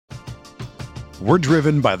We're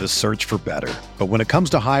driven by the search for better. But when it comes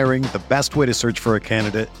to hiring, the best way to search for a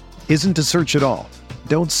candidate isn't to search at all.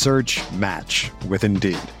 Don't search, match with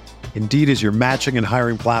Indeed. Indeed is your matching and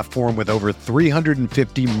hiring platform with over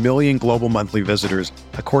 350 million global monthly visitors,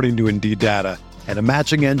 according to Indeed data, and a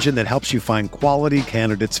matching engine that helps you find quality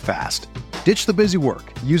candidates fast. Ditch the busy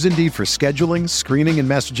work. Use Indeed for scheduling, screening, and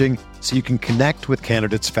messaging so you can connect with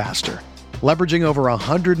candidates faster. Leveraging over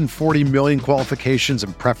 140 million qualifications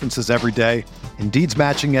and preferences every day, Indeed's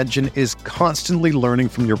matching engine is constantly learning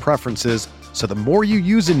from your preferences, so the more you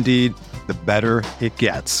use Indeed, the better it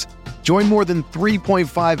gets. Join more than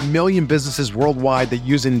 3.5 million businesses worldwide that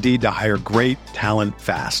use Indeed to hire great talent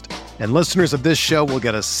fast. And listeners of this show will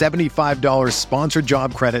get a $75 sponsored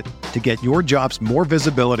job credit to get your jobs more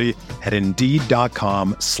visibility at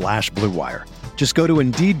Indeed.com/Blue Wire. Just go to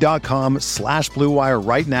Indeed.com/Blue Wire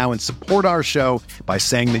right now and support our show by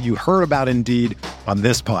saying that you heard about Indeed on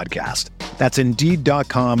this podcast. That's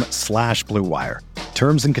Indeed.com/Blue Wire.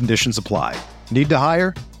 Terms and conditions apply. Need to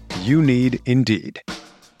hire? You need Indeed.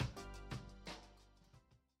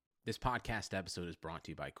 This podcast episode is brought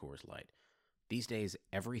to you by Coors Light. These days,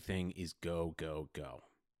 everything is go, go, go.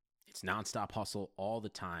 It's nonstop hustle all the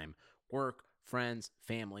time. Work, friends,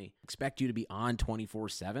 family, expect you to be on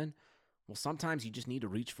 24/7. Well, sometimes you just need to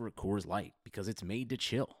reach for a Coors Light because it's made to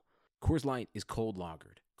chill. Coors Light is cold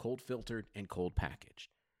lagered, cold filtered, and cold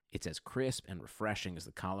packaged. It's as crisp and refreshing as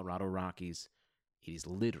the Colorado Rockies. It is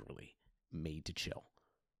literally made to chill.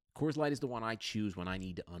 Coors Light is the one I choose when I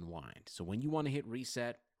need to unwind. So when you want to hit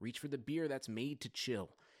reset, reach for the beer that's made to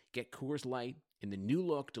chill. Get Coors Light in the new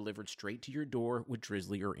look delivered straight to your door with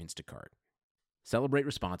Drizzly or Instacart. Celebrate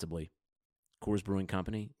responsibly. Coors Brewing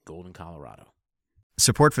Company, Golden, Colorado.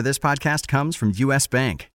 Support for this podcast comes from U.S.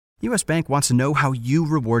 Bank. U.S. Bank wants to know how you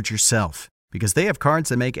reward yourself because they have cards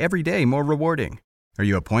that make every day more rewarding. Are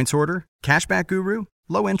you a points hoarder, cashback guru,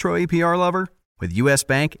 low intro APR lover? With U.S.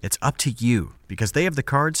 Bank, it's up to you because they have the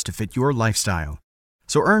cards to fit your lifestyle.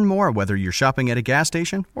 So earn more whether you're shopping at a gas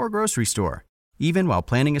station or grocery store, even while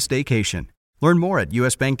planning a staycation. Learn more at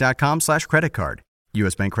usbank.com/creditcard.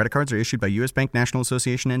 U.S. Bank credit cards are issued by U.S. Bank National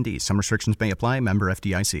Association ND. Some restrictions may apply. Member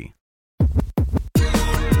FDIC.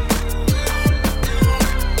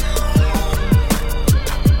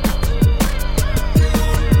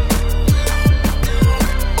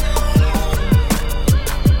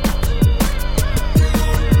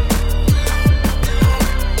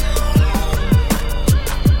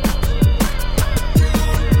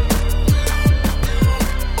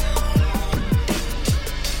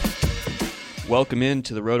 Welcome in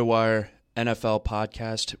to the RotoWire NFL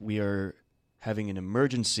podcast. We are having an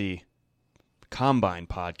emergency combine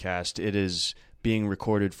podcast. It is being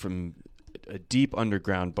recorded from a deep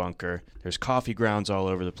underground bunker. There's coffee grounds all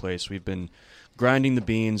over the place. We've been grinding the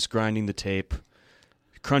beans, grinding the tape,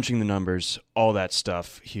 crunching the numbers, all that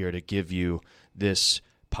stuff here to give you this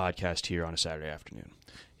podcast here on a Saturday afternoon.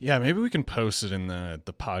 Yeah, maybe we can post it in the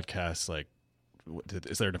podcast, like,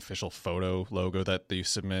 is there an official photo logo that you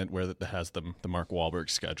submit where that has the Mark Wahlberg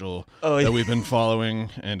schedule that we've been following?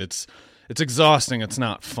 And it's exhausting. It's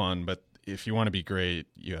not fun, but if you want to be great,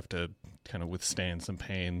 you have to kind of withstand some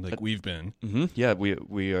pain like we've been. Mm-hmm. Yeah,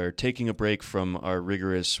 we are taking a break from our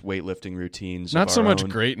rigorous weightlifting routines. Not so much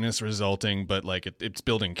greatness resulting, but like it's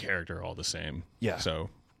building character all the same. Yeah, so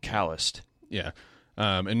calloused. Yeah,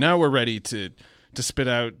 and now we're ready to spit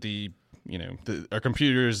out the. Our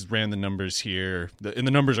computers ran the numbers here, and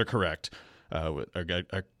the numbers are correct. Our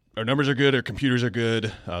numbers are good. Our computers are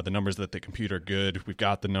good. The numbers that they compute are good. We've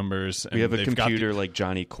got the numbers. And we have a computer like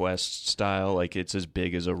Johnny Quest style, like it's as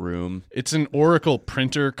big as a room. It's an Oracle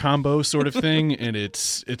printer combo sort of thing, and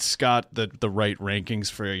it's got the right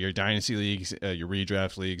rankings for your dynasty leagues, your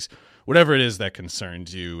redraft leagues, whatever it is that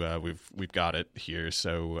concerns you. We've got it here.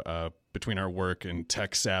 So between our work and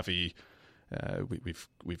tech savvy,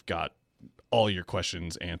 we've got all your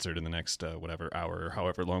questions answered in the next whatever hour or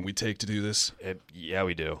however long we take to do this. Yeah,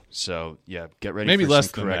 we do. So, yeah, get ready Maybe for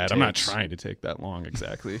less some than correct that. I'm not takes. trying to take that long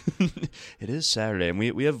exactly. It is Saturday, and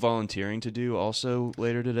we have volunteering to do also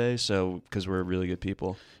later today, so because we're really good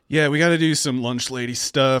people. Yeah, we got to do some lunch lady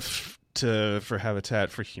stuff for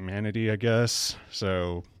Habitat for Humanity, I guess.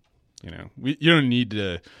 So, you don't need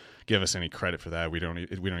to give us any credit for that. We don't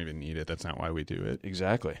even need it. That's not why we do it.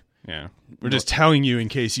 Exactly. Yeah. We're just telling you in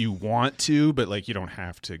case you want to, but like you don't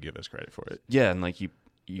have to give us credit for it. Yeah, and like you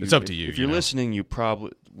it's up to you. If you're listening,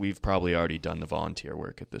 we've probably already done the volunteer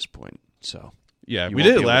work at this point. So yeah, we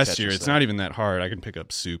did it last year. It's not even that hard. I can pick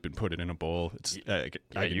up soup and put it in a bowl.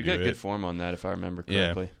 You got good form on that if I remember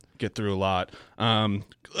correctly. Yeah. get through a lot.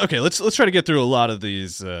 Okay, let's try to get through a lot of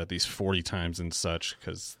these 40 times and such,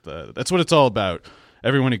 because that's what it's all about.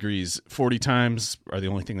 Everyone agrees 40 times are the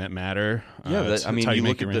only thing that matter. Yeah, I mean, you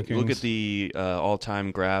look at the all-time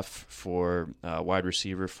graph for wide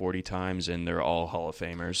receiver 40 times, and they're all Hall of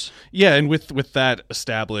Famers. Yeah, and with that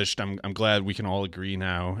established, I'm glad we can all agree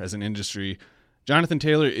now as an industry, Jonathan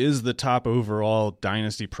Taylor is the top overall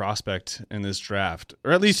dynasty prospect in this draft,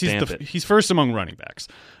 or at least he's first among running backs.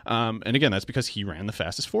 And again, that's because he ran the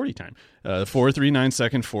fastest 40 time. 4.39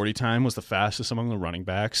 second 40 time was the fastest among the running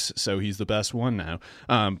backs, so he's the best one now.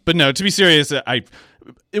 But no, to be serious,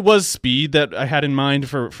 it was speed that I had in mind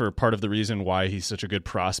for part of the reason why he's such a good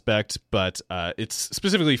prospect, but it's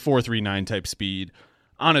specifically 4.39 type speed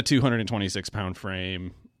on a 226-pound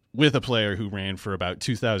frame, with a player who ran for about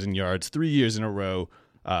 2,000 yards 3 years in a row,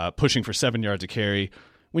 pushing for 7 yards a carry.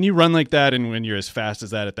 When you run like that, and when you're as fast as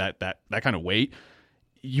that at that kind of weight,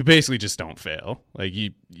 you basically just don't fail. Like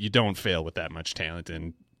you don't fail with that much talent.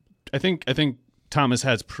 And I think Thomas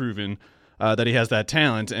has proven that he has that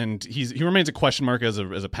talent, and he remains a question mark as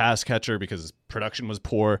a pass catcher because his production was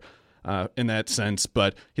poor in that sense,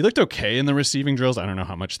 but he looked okay in the receiving drills. I don't know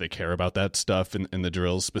how much they care about that stuff in the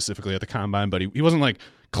drills, specifically at the combine, but he wasn't like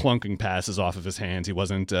clunking passes off of his hands. He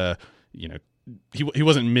wasn't, he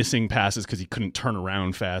wasn't missing passes because he couldn't turn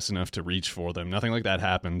around fast enough to reach for them. Nothing like that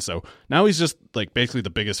happened. So now he's just like basically the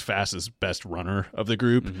biggest, fastest, best runner of the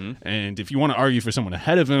group. Mm-hmm. And if you want to argue for someone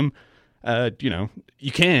ahead of him,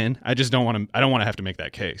 you can. I just don't want to. I don't want to have to make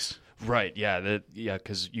that case. Right. Yeah.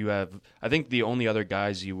 Because you have. I think the only other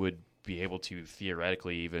guys you would be able to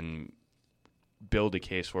theoretically even build a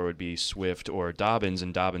case for would be Swift or Dobbins,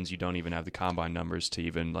 and Dobbins you don't even have the combine numbers to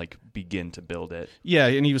even like begin to build it. Yeah,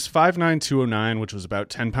 and he was 5'9", 209, which was about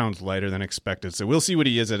 10 pounds lighter than expected. So we'll see what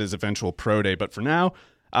he is at his eventual pro day. But for now,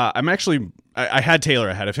 I had Taylor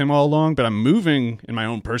ahead of him all along, but I'm moving in my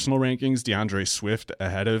own personal rankings DeAndre Swift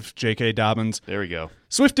ahead of J.K. Dobbins. There we go.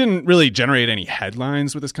 Swift didn't really generate any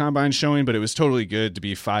headlines with his combine showing, but it was totally good to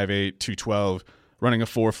be 5'8", 212, running a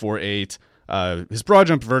 4.48. His broad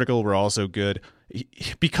jump vertical were also good.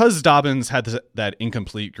 Because Dobbins had that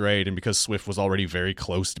incomplete grade and because Swift was already very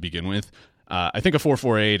close to begin with, I think a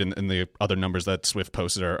 4.48 and the other numbers that Swift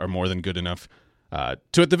posted are more than good enough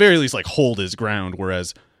to at the very least like hold his ground,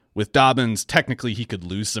 whereas with Dobbins, technically he could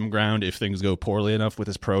lose some ground if things go poorly enough with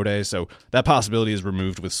his pro day, so that possibility is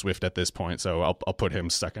removed with Swift at this point, so I'll put him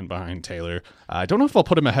second behind Taylor. I don't know if I'll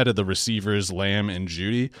put him ahead of the receivers, Lamb and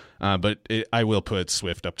Jeudy, but I will put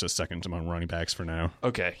Swift up to second among running backs for now.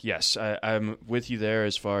 Okay, yes, I'm with you there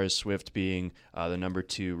as far as Swift being the number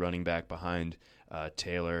 2 running back behind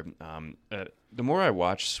Taylor. The more I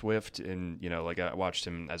watch Swift, and I watched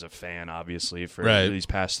him as a fan, obviously, for these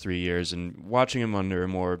past 3 years, and watching him under a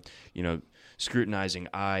more, scrutinizing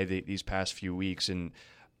eye these past few weeks, and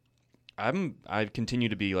I continue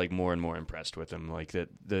to be like more and more impressed with him. Like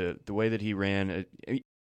the way that he ran,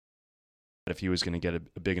 if he was going to get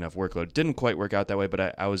a big enough workload, didn't quite work out that way.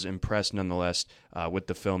 But I was impressed nonetheless with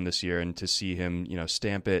the film this year, and to see him,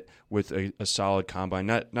 stamp it with a solid combine,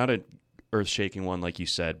 not a earth-shaking one like you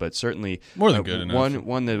said, but certainly more than good enough.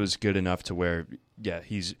 One that was good enough to where, I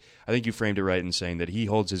think you framed it right in saying that he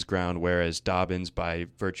holds his ground, whereas Dobbins, by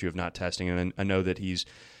virtue of not testing, and I know that he's,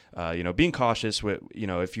 being cautious with,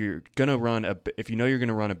 if you're gonna run you're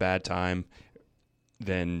gonna run a bad time,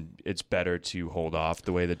 then it's better to hold off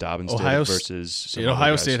the way that Dobbins did versus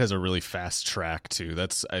Ohio State has a really fast track too.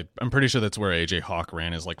 I'm pretty sure that's where AJ Hawk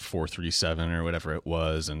ran is like 4.37 or whatever it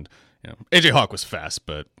was, and AJ Hawk was fast,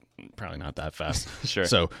 but probably not that fast. Sure.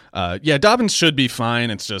 So, Dobbins should be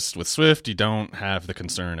fine. It's just with Swift, you don't have the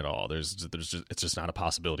concern at all. It's just not a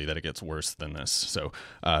possibility that it gets worse than this. So,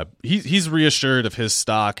 he's reassured of his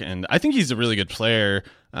stock, and I think he's a really good player.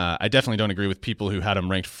 I definitely don't agree with people who had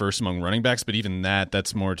him ranked first among running backs, but even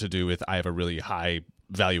that's more to do with I have a really high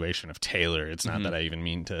valuation of Taylor. It's not that I even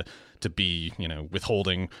mean to be,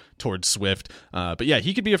 withholding towards Swift. But yeah,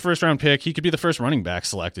 he could be a first-round pick. He could be the first running back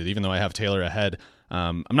selected, even though I have Taylor ahead.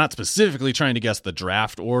 I'm not specifically trying to guess the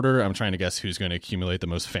draft order. I'm trying to guess who's going to accumulate the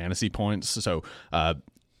most fantasy points. So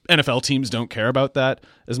NFL teams don't care about that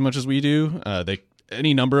as much as we do.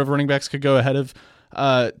 Any number of running backs could go ahead of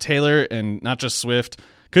Taylor, and not just Swift.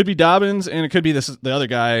 Could be Dobbins, and it could be the other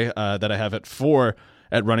guy that I have at 4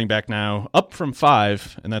 at running back now, up from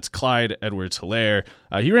 5, and that's Clyde Edwards-Helaire.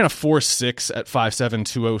 He ran a 4.6 at 5'7",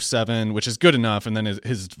 207, which is good enough, and then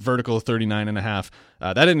his vertical 39.5.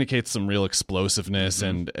 That indicates some real explosiveness,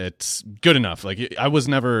 and it's good enough. Like I was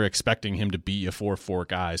never expecting him to be a 4.4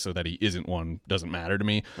 guy, so that he isn't one doesn't matter to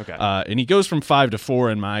me. Okay. And he goes from 5 to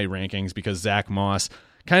 4 in my rankings because Zach Moss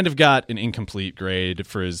kind of got an incomplete grade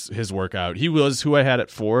for his workout. He was who I had at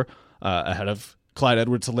 4, ahead of Clyde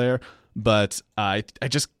Edwards-Helaire, but I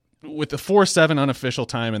just, with the 4.7 unofficial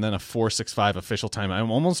time and then a 4.65 official time,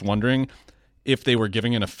 I'm almost wondering if they were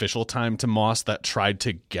giving an official time to Moss that tried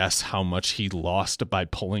to guess how much he lost by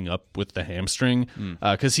pulling up with the hamstring,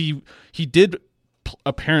 because he did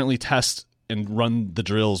apparently test and run the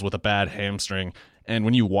drills with a bad hamstring, and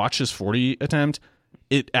when you watch his 40 attempt,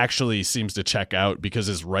 it actually seems to check out because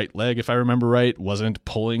his right leg, if I remember right, wasn't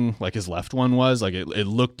pulling like his left one was. Like it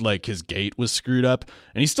looked like his gait was screwed up,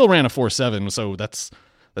 and he still ran a 4.7, so that's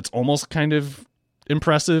almost kind of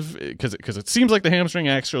impressive because it seems like the hamstring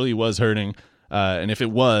actually was hurting. And if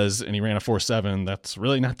it was, and he ran a 4.7, that's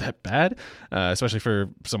really not that bad, especially for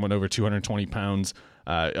someone over 220 pounds.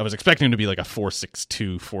 I was expecting him to be like a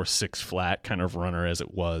 4.62, 4.6 flat kind of runner as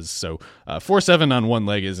it was. So 4.7 on one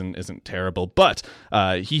leg isn't terrible, but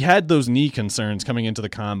he had those knee concerns coming into the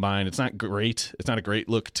combine. It's not great. It's not a great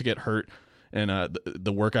look to get hurt in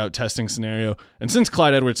the workout testing scenario. And since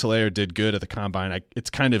Clyde Edwards-Helaire did good at the combine, it's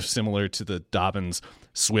kind of similar to the Dobbins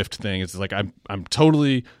Swift thing. It's like I'm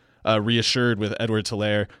totally reassured with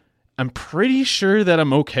Edwards-Helaire. I'm pretty sure that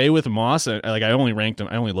I'm okay with Moss. I only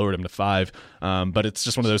lowered him to 5, but it's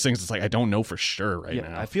just one of those things. It's like I don't know for sure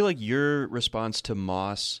now. I feel like your response to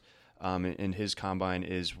Moss in his combine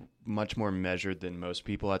is much more measured than most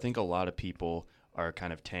people. I think a lot of people are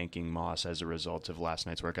kind of tanking Moss as a result of last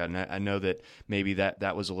night's workout. And I know that maybe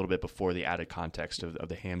that was a little bit before the added context of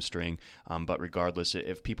the hamstring. But regardless,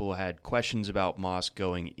 if people had questions about Moss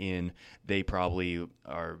going in, they probably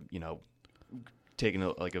are, taking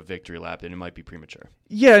a victory lap, and it might be premature.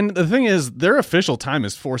 Yeah, and the thing is, their official time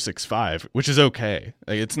is 4.65, which is okay.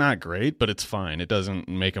 Like, it's not great, but it's fine. It doesn't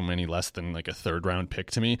make them any less than like a third-round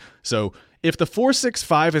pick to me. So if the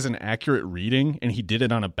 4.65 is an accurate reading and he did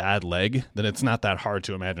it on a bad leg, then it's not that hard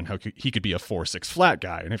to imagine how he could be a 4.6 flat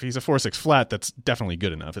guy. And if he's a 4.6 flat, that's definitely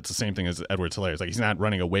good enough. It's the same thing as Edwards-Helaire. It's like he's not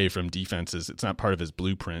running away from defenses. It's not part of his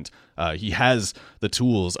blueprint. He has the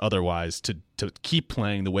tools otherwise to keep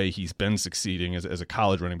playing the way he's been succeeding as a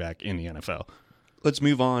college running back in the NFL. Let's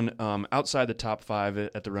move on. Outside the top 5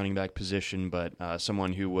 at the running back position, but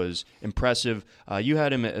someone who was impressive. You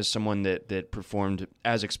had him as someone that performed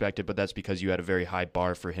as expected, but that's because you had a very high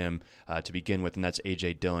bar for him to begin with, and that's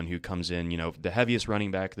A.J. Dillon, who comes in, the heaviest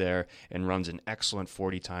running back there and runs an excellent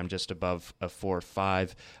 40 time, just above a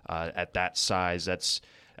 4.5 at that size. That's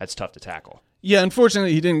tough to tackle. Yeah,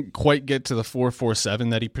 unfortunately, he didn't quite get to the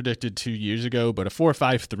 4.47 that he predicted 2 years ago, but a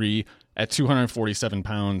 4.53 at 247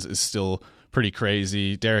 pounds is still pretty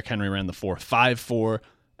crazy. Derrick Henry ran the 4.54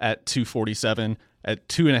 at 247, at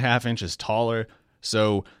 2.5 inches taller.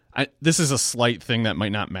 So this is a slight thing that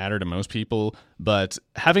might not matter to most people, but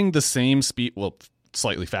having the same speed, well,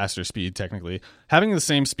 slightly faster speed technically, having the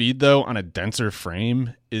same speed though on a denser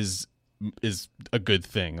frame is a good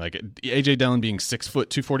thing. Like A.J. Dillon being 6 foot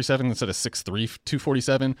 247 instead of 6'3",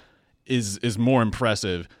 247 is more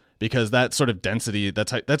impressive because that sort of density,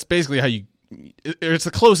 that's basically how it's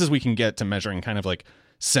the closest we can get to measuring kind of like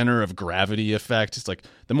center of gravity effect. It's like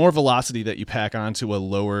the more velocity that you pack onto a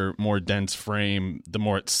lower, more dense frame, the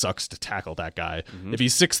more it sucks to tackle that guy. Mm-hmm. If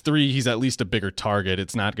he's 6'3", he's at least a bigger target.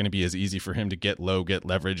 It's not going to be as easy for him to get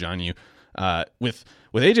leverage on you. With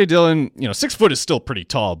A.J. Dillon, 6 foot is still pretty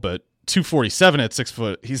tall, but 247 at 6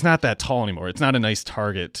 foot, he's not that tall anymore. It's not a nice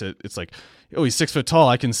target. It's like, oh, he's 6 foot tall,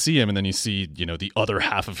 I can see him, and then you see, the other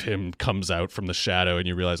half of him comes out from the shadow, and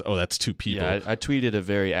you realize, oh, that's two people. Yeah, I tweeted a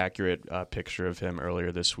very accurate picture of him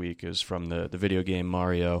earlier this week. It was from the video game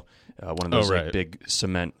Mario, one of those big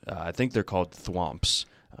cement, I think they're called thwomps.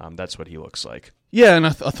 That's what he looks like. Yeah, and a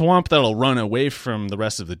thwomp that'll run away from the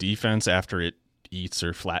rest of the defense after it eats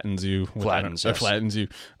or flattens you. Flattens you.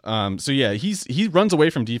 So yeah, he runs away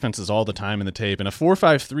from defenses all the time in the tape, and a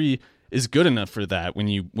 4.53 is good enough for that. When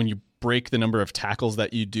you break the number of tackles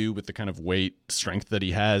that you do with the kind of weight strength that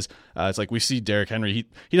he has, it's like we see Derrick Henry.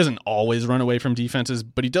 He doesn't always run away from defenses,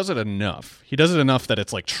 but he does it enough. He does it enough that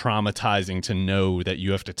it's like traumatizing to know that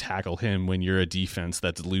you have to tackle him when you're a defense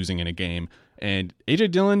that's losing in a game. And A.J.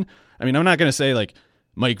 Dillon, I mean, I'm not going to say like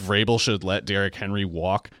Mike Vrabel should let Derrick Henry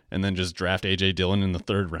walk and then just draft A.J. Dillon in the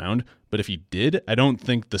 3rd round. But if he did, I don't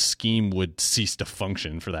think the scheme would cease to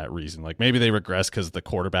function for that reason. Like maybe they regress because the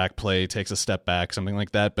quarterback play takes a step back, something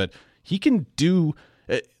like that. But he can do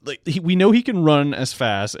We know he can run as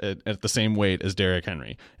fast at the same weight as Derrick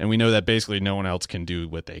Henry, and we know that basically no one else can do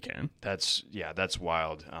what they can. That's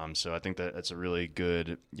wild. So I think that's a really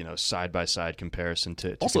good, side by side comparison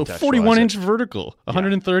to also 41-inch vertical,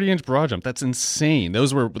 130-inch broad jump. That's insane.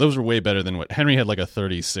 Those were way better than what Henry had, like a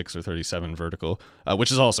 36 or 37 vertical,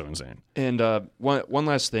 which is also insane. And one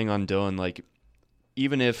last thing on Dillon, like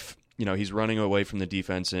even if he's running away from the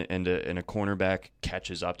defense and a cornerback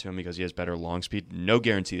catches up to him because he has better long speed, no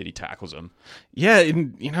guarantee that he tackles him. Yeah,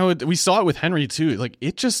 and we saw it with Henry too. Like,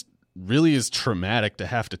 it just really is traumatic to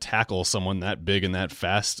have to tackle someone that big and that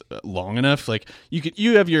fast long enough. Like,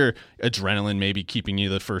 you have your adrenaline maybe keeping you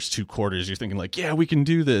the first 2 quarters. You're thinking like, yeah, we can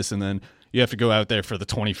do this, and then you have to go out there for the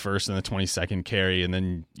 21st and the 22nd carry, and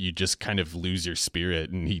then you just kind of lose your spirit,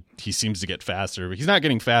 and he seems to get faster. But he's not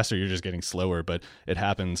getting faster, you're just getting slower, but it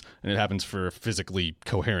happens, and it happens for physically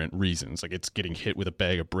coherent reasons. Like, it's getting hit with a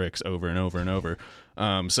bag of bricks over and over and over.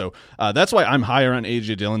 So that's why I'm higher on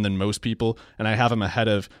A.J. Dillon than most people, and I have him ahead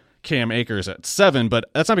of Cam Akers at 7, but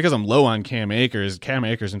that's not because I'm low on Cam Akers. Cam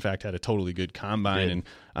Akers, in fact, had a totally good combine,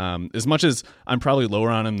 and as much as I'm probably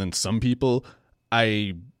lower on him than some people,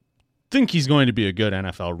 I think he's going to be a good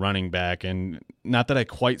NFL running back. And not that I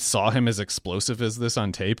quite saw him as explosive as this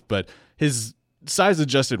on tape, but his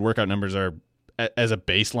size-adjusted workout numbers are, as a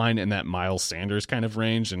baseline, in that Miles Sanders kind of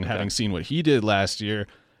range. And having seen what he did last year,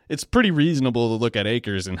 it's pretty reasonable to look at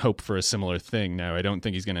Akers and hope for a similar thing. Now, I don't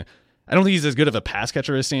think he's as good of a pass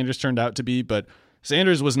catcher as Sanders turned out to be, but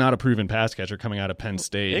Sanders was not a proven pass catcher coming out of Penn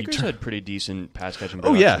State. Akers had pretty decent pass catching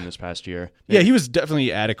production this past year. Yeah, he was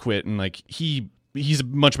definitely adequate, and like he's a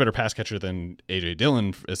much better pass catcher than A.J.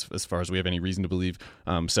 Dillon as far as we have any reason to believe.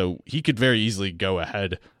 So he could very easily go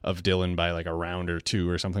ahead of Dillon by like a round or 2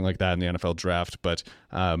 or something like that in the NFL draft. But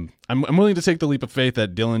I'm willing to take the leap of faith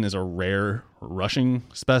that Dillon is a rare rushing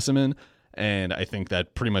specimen, and I think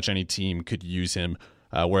that pretty much any team could use him.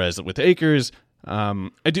 Whereas with Akers,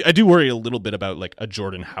 I do worry a little bit about like a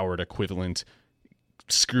Jordan Howard equivalent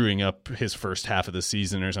screwing up his first half of the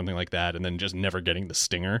season or something like that, and then just never getting the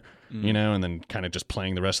stinger, and then kind of just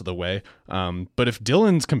playing the rest of the way. But if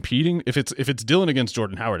Dillon's competing, if it's Dillon against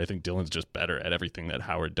Jordan Howard, I think Dillon's just better at everything that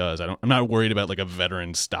Howard does. I'm not worried about like a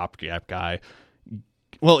veteran stopgap guy.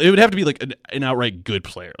 Well, it would have to be like an outright good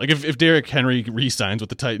player. Like if Derrick Henry re-signs with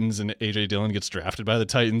the Titans and A.J. Dillon gets drafted by the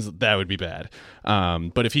Titans, that would be bad.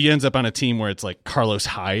 But if he ends up on a team where it's like Carlos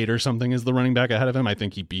Hyde or something is the running back ahead of him, I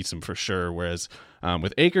think he beats him for sure. Whereas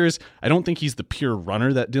with Akers, I don't think he's the pure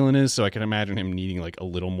runner that Dillon is, so I can imagine him needing like a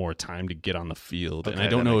little more time to get on the field. Okay, and I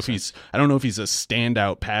don't know if he's a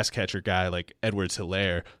standout pass catcher guy like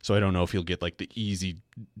Edwards-Helaire, so I don't know if he'll get like the easy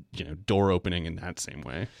door opening in that same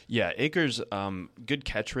way. Yeah, Akers, good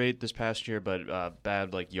catch rate this past year, but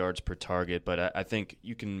bad like yards per target. But I think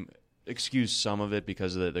you can excuse some of it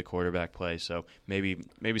because of the quarterback play. So maybe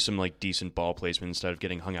some like decent ball placement instead of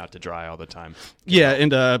getting hung out to dry all the time. Yeah,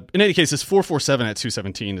 and in any case, his 4.47 at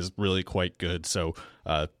 217 is really quite good. So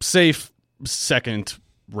safe second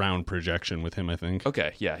round projection with him, I think.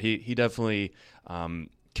 Okay, yeah, he definitely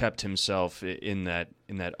kept himself in that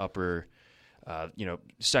upper.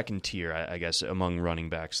 Second tier, I guess, among running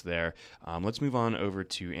backs there. Let's move on over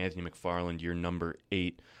to Anthony McFarland, your number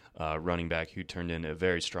 8 running back, who turned in a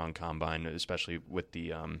very strong combine, especially with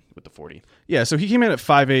the 40. Yeah, so he came in at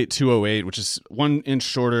 5'8", 208, which is 1 inch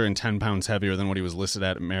shorter and 10 pounds heavier than what he was listed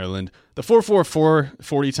at Maryland. The 4.44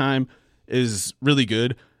 40 time is really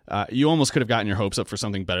good. You almost could have gotten your hopes up for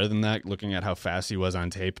something better than that, looking at how fast he was on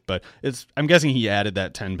tape. But I'm guessing he added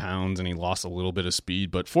that 10 pounds and he lost a little bit of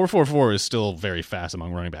speed. But 4.44 is still very fast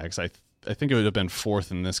among running backs. I think it would have been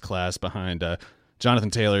 4th in this class behind Jonathan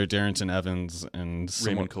Taylor, Darrington Evans, and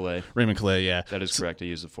Raymond Calais. Raymond Calais, yeah. That is correct. I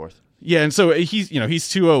used the 4th. Yeah, and so he's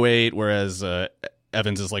 208, whereas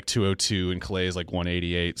Evans is like 202 and Calais is like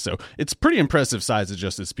 188. So it's pretty impressive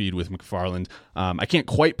size-adjusted speed with McFarland. I can't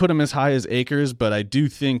quite put him as high as Akers, but I do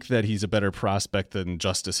think that he's a better prospect than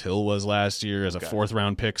Justice Hill was last year as a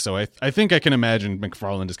 4th-round pick. So I think I can imagine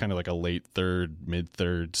McFarland is kind of like a late 3rd,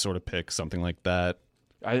 mid-3rd sort of pick, something like that.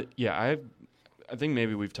 I think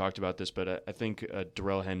maybe we've talked about this, but I think a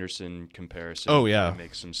Darrell Henderson comparison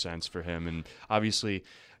makes some sense for him. And obviously,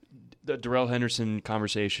 the Darrell Henderson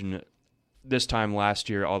conversation this time last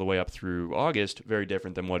year all the way up through August, very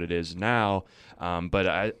different than what it is now. But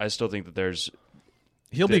I still think that there's...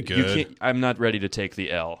 He'll be good. I'm not ready to take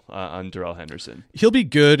the L on Darrell Henderson. He'll be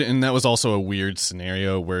good, and that was also a weird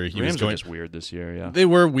scenario where he Rams was going... just weird this year, yeah. They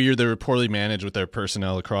were weird. They were poorly managed with their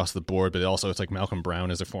personnel across the board, but also it's like Malcolm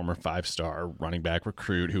Brown is a former 5-star running back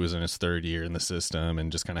recruit who was in his 3rd year in the system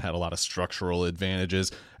and just kind of had a lot of structural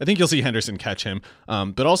advantages. I think you'll see Henderson catch him.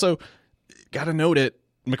 But also, got to note it,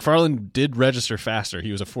 McFarland did register faster.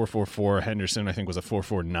 He was a 4.44. Henderson, I think, was a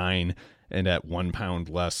 4.49 and at 1 pound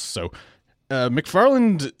less. So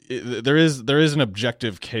McFarland, there is an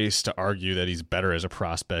objective case to argue that he's better as a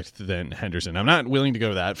prospect than Henderson. I'm not willing to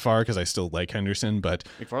go that far because I still like Henderson, but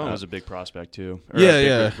McFarland was a big prospect too.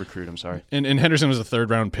 Recruit. I'm sorry. And Henderson was a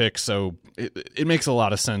 3rd-round pick, so it makes a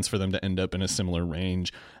lot of sense for them to end up in a similar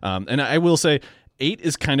range. And I will say, 8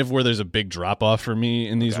 is kind of where there's a big drop-off for me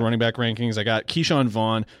in these running back rankings. I got Keyshawn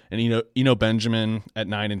Vaughn and Eno Benjamin at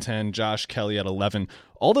 9 and 10, Josh Kelly at 11.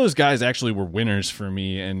 All those guys actually were winners for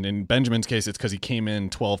me, and in Benjamin's case, it's because he came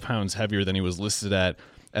in 12 pounds heavier than he was listed at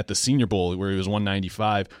the Senior Bowl, where he was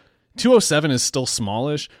 195. 207 is still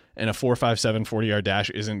smallish, and a 4.57 40-yard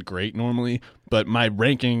dash isn't great normally, but my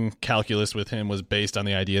ranking calculus with him was based on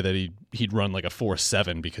the idea that he'd run like a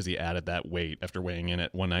 4.7 because he added that weight after weighing in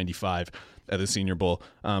at 195 at the Senior Bowl.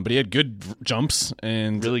 But he had good jumps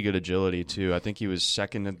and really good agility too. I think he was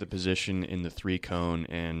 2nd at the position in the 3-cone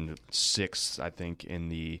and 6th, I think, in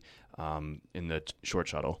the short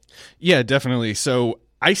shuttle. Yeah, definitely. So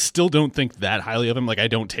I still don't think that highly of him. Like, I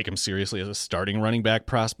don't take him seriously as a starting running back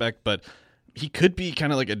prospect, but he could be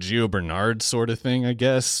kind of like a Gio Bernard sort of thing, I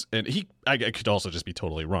guess. And I could also just be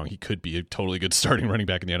totally wrong. He could be a totally good starting running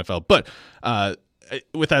back in the NFL. But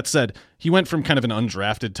with that said, he went from kind of an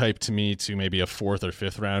undrafted type to me to maybe a 4th or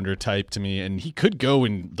 5th rounder type to me, and he could go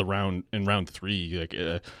in round 3.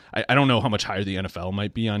 Like, I don't know how much higher the NFL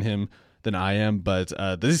might be on him than I am, but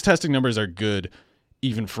these testing numbers are good,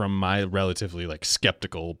 even from my relatively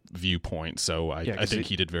skeptical viewpoint. So I think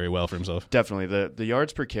he did very well for himself. Definitely. The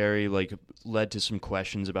yards per carry led to some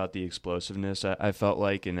questions about the explosiveness, I felt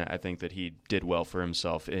like, and I think that he did well for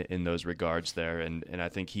himself in those regards there. And I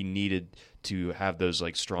think he needed to have those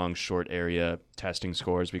strong short area testing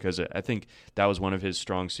scores, because I think that was one of his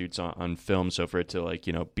strong suits on film. So for it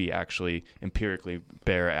to be actually empirically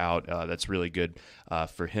bear out, that's really good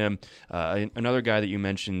for him. Another guy that you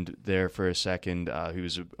mentioned there for a second, who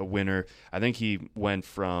was a winner, I think he went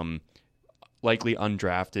from likely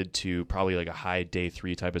undrafted to probably a high day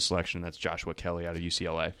 3 type of selection. That's Joshua Kelly out of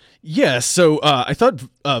UCLA. Yeah, so I thought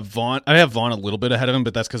Vaughn, I have Vaughn a little bit ahead of him,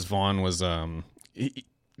 but that's because Vaughn was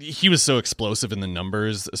he was so explosive in the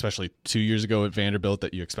numbers, especially 2 years ago at Vanderbilt,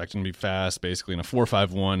 that you expect him to be fast, basically in a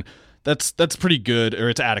 4.51. That's pretty good, or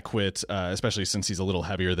it's adequate, especially since he's a little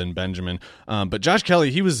heavier than Benjamin. But Josh Kelly,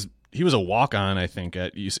 he was a walk-on, I think,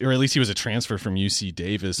 at UC, or at least he was a transfer from UC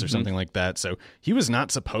Davis or something like that. So he was not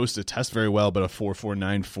supposed to test very well, but a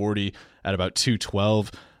 4.49 40 at about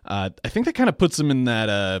 212. I think that kind of puts him in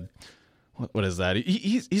that. What is that?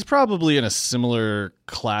 He's probably in a similar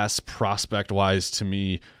class prospect-wise to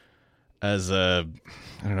me as a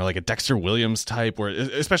Dexter Williams type, where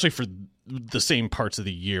especially for the same parts of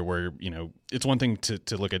the year where, it's one thing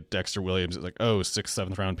to look at Dexter Williams, it's 6th,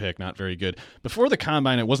 7th round pick, not very good. Before the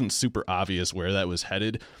combine, it wasn't super obvious where that was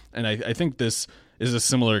headed. And I think this is a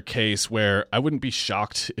similar case where I wouldn't be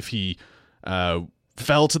shocked if he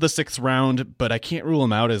fell to the 6th round, but I can't rule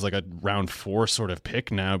him out as a round 4 sort of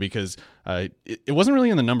pick now, because it wasn't really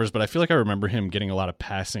in the numbers, but I feel like I remember him getting a lot of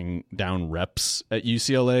passing down reps at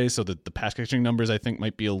UCLA, so that the pass catching numbers I think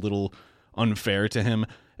might be a little unfair to him.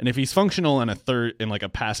 And if he's functional in a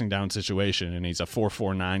passing down situation, and he's a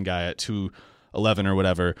 4.49 guy at 211 or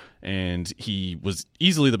whatever, and he was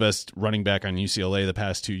easily the best running back on UCLA the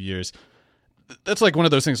past 2 years, that's one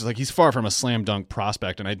of those things. He's far from a slam dunk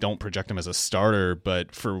prospect, and I don't project him as a starter,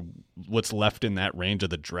 but for what's left in that range of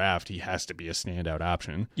the draft, he has to be a standout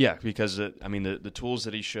option. Yeah, because the tools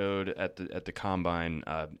that he showed at the combine,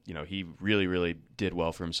 he really, really did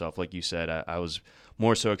well for himself. Like you said, I was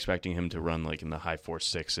more so expecting him to run in the high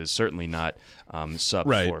 4.6s, certainly not sub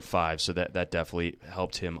 4.5. So that definitely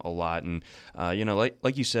helped him a lot. And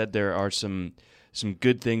like you said, there are some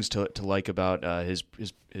good things to like about his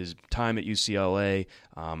time at UCLA.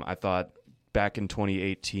 I thought back in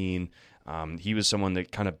 2018, he was someone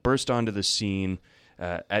that kind of burst onto the scene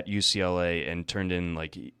at UCLA and turned in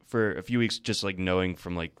for a few weeks, just knowing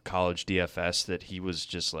from college DFS that he was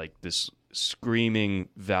just this screaming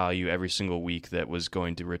value every single week that was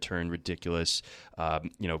going to return ridiculous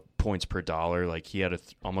points per dollar. He had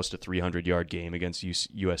almost a 300-yard game against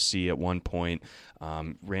USC at one point,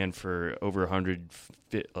 ran for over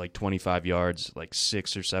 125 yards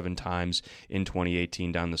 6 or 7 times in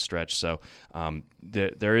 2018 down the stretch. So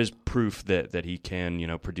there is proof that he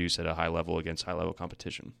can produce at a high level against high level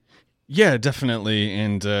competition. Yeah, definitely.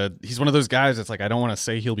 And he's one of those guys that's like, I don't want to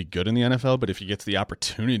say he'll be good in the NFL, but if he gets the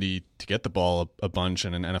opportunity to get the ball a bunch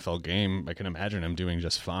in an NFL game, I can imagine him doing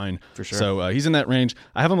just fine. For sure. So he's in that range.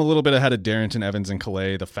 I have him a little bit ahead of Darrington Evans and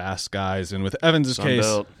Calais, the fast guys. And with Evans'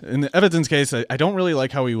 case, I don't really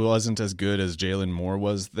like how he wasn't as good as Jalen Moore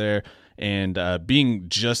was there. And being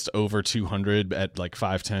just over 200 at like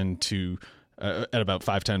 5'10 to at about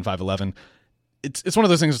 5'10, 5'11, it's one of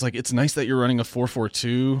those things. It's like, it's nice that you're running a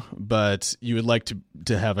 4.42, but you would like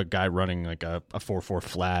to have a guy running like a 4.4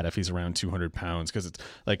 flat if he's around 200 pounds, because it's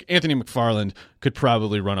like Anthony McFarland could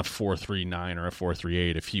probably run a 4.39 or a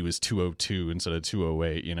 4.38 if he was 202 instead of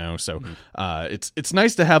 208. So it's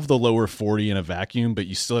nice to have the lower 40 in a vacuum, but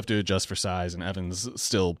you still have to adjust for size. And Evans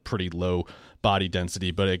still pretty low body density,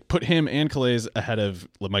 but it put him and Calais ahead of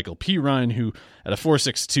Michael Pirine, who at a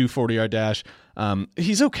 4.62 40-yard dash.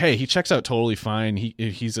 He's okay. He checks out totally fine.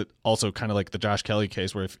 He's also kind of like the Josh Kelly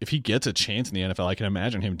case, where if he gets a chance in the NFL, I can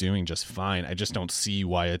imagine him doing just fine. I just don't see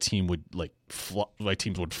why a team would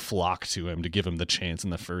teams would flock to him to give him the chance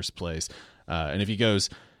in the first place. And if he goes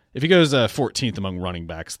 14th among running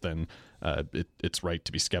backs, then it's right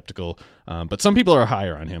to be skeptical. But some people are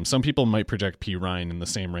higher on him. Some people might project Pirine in the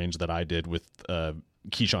same range that I did with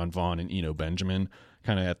Keyshawn Vaughn and Eno Benjamin,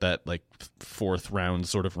 kind of at that like fourth round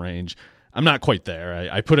sort of range. I'm not quite there.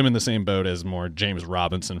 I put him in the same boat as more James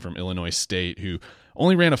Robinson from Illinois State, who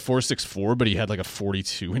only ran a 4.64, but he had like a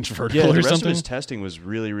 42-inch vertical or something. The rest of his testing was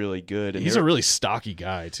really, really good. And he's a really stocky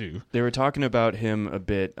guy, too. They were talking about him a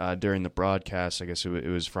bit during the broadcast. I guess it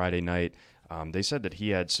was Friday night. They said that he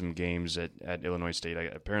had some games at Illinois State.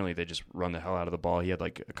 Apparently, they just run the hell out of the ball. He had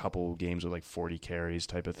like a couple games with like 40 carries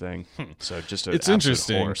type of thing. So just it's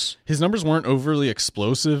interesting. Horse. His numbers weren't overly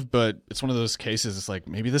explosive, but it's one of those cases. It's like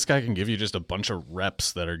maybe this guy can give you just a bunch of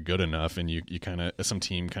reps that are good enough, and you kind of some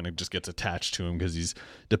team kind of just gets attached to him because he's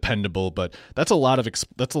dependable. But that's a lot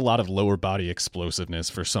of lower body explosiveness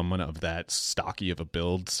for someone of that stocky of a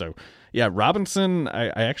build. So. Yeah, Robinson, I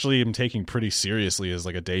actually am taking pretty seriously as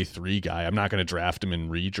like a day 3 guy. I'm not going to draft him in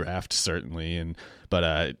redraft, certainly,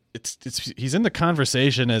 but he's in the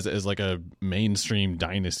conversation as like a mainstream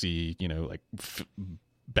dynasty, like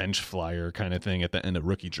bench flyer kind of thing at the end of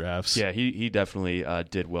rookie drafts. Yeah, he definitely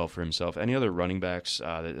did well for himself. Any other running backs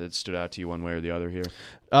that stood out to you one way or the other here?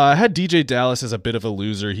 I had DJ Dallas as a bit of a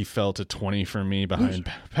loser. He fell to 20 for me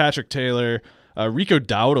behind Patrick Taylor. Rico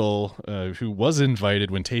Dowdle, who was invited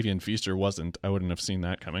when Tavian Feaster wasn't. I wouldn't have seen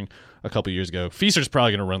that coming a couple years ago. Feaster's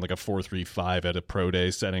probably going to run like a 4.35 at a pro day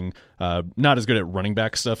setting. Not as good at running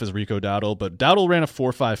back stuff as Rico Dowdle, but Dowdle ran a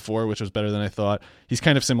 4.54, which was better than I thought. He's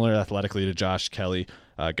kind of similar athletically to Josh Kelly.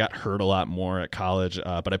 Got hurt a lot more at college,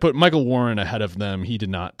 but I put Michael Warren ahead of them. He did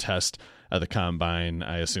not test at the combine.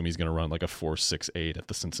 I assume he's going to run like a 4.68 at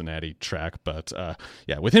the Cincinnati track. But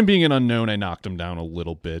yeah, with him being an unknown, I knocked him down a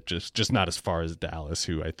little bit, just not as far as Dallas,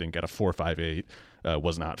 who I think at a 4.58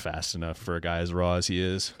 was not fast enough for a guy as raw as he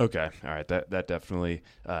is. Okay, all right, that definitely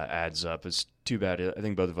adds up. It's too bad. I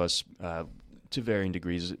think both of us, to varying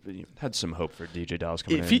degrees, had some hope for DJ Dallas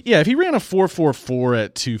coming in. If he ran a 4.44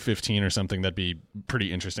 at 215 or something, that'd be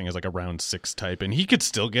pretty interesting as like a round 6 type. And he could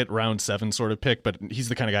still get round 7 sort of pick, but he's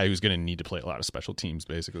the kind of guy who's going to need to play a lot of special teams,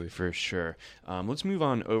 basically. For sure. Let's move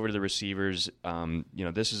on over to the receivers.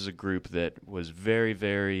 This is a group that was very,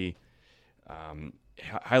 very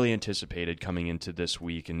highly anticipated coming into this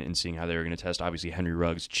week and seeing how they were going to test. Obviously, Henry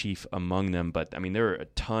Ruggs, chief among them, but I mean, there were a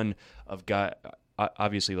ton of guys.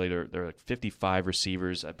 Obviously, later there are like 55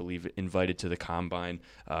 receivers, I believe, invited to the combine,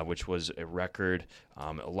 which was a record.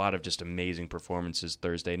 A lot of just amazing performances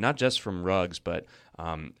Thursday, not just from Ruggs, but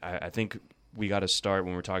I think we got to start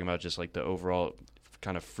when we're talking about just like the overall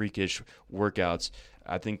kind of freakish workouts.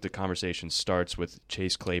 I think the conversation starts with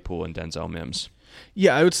Chase Claypool and Denzel Mims.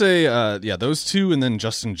 Yeah, I would say, those two, and then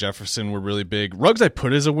Justin Jefferson were really big. Ruggs I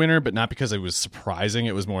put as a winner, but not because it was surprising.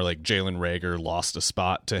 It was more like Jalen Reagor lost a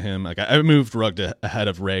spot to him. Like I moved Ruggs ahead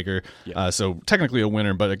of Reagor, so technically a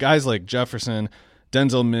winner. But guys like Jefferson,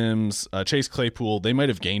 Denzel Mims, Chase Claypool, they might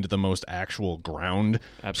have gained the most actual ground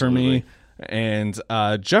for me. And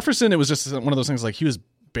Jefferson, it was just one of those things like he was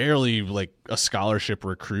barely like a scholarship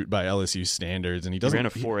recruit by LSU standards, and he ran a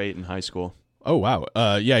 4.8 in high school. Oh wow,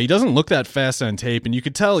 he doesn't look that fast on tape, and you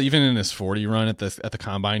could tell even in his 40 run at the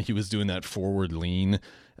combine, he was doing that forward lean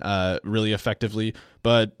really effectively.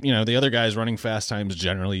 But the other guys running fast times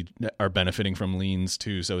generally are benefiting from leans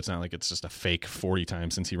too, so it's not like it's just a fake 40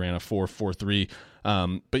 time since he ran a 4.43.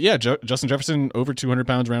 But yeah, Justin Jefferson over 200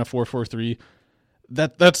 pounds ran a 4.43.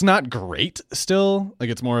 That's not great still. Like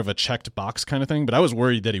it's more of a checked box kind of thing, but I was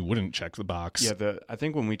worried that he wouldn't check the box. Yeah, I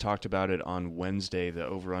think when we talked about it on Wednesday, the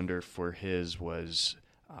over-under for his was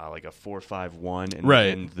like a 4.51, and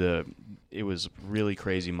right. And it was really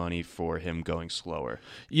crazy money for him going slower.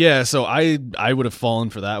 Yeah, so I would have fallen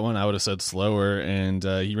for that one. I would have said slower, and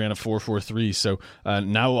he ran a 4.43. So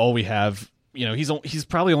now all we have, he's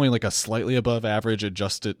probably only like a slightly above average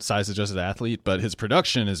size adjusted athlete, but his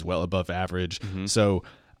production is well above average. Mm-hmm. So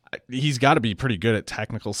he's got to be pretty good at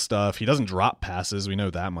technical stuff. He doesn't drop passes. We know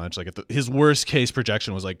that much. Like his worst case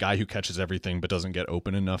projection was like guy who catches everything but doesn't get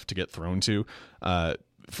open enough to get thrown to.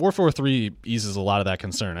 4.43 eases a lot of that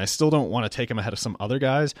concern. I still don't want to take him ahead of some other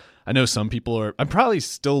guys. I know some people are. I'm probably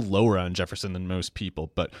still lower on Jefferson than most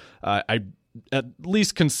people, but I at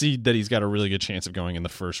least concede that he's got a really good chance of going in the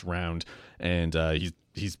first round, and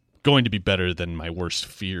he's going to be better than my worst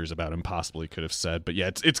fears about him possibly could have said. But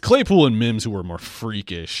yeah, it's Claypool and Mims who were more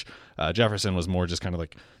freakish. Jefferson was more just kind of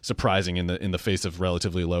like surprising in the face of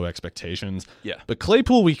relatively low expectations. Yeah. But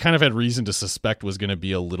Claypool, we kind of had reason to suspect was going to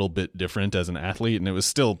be a little bit different as an athlete, and it was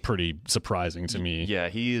still pretty surprising to me. Yeah,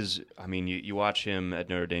 he is. I mean, you watch him at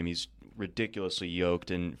Notre Dame, he's ridiculously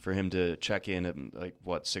yoked, and for him to check in at like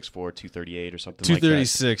 6'4", 238 or something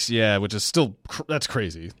 236, yeah, which is still that's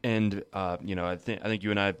crazy. And I think you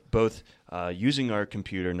and I both using our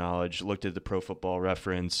computer knowledge looked at the Pro Football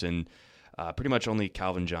Reference, and pretty much only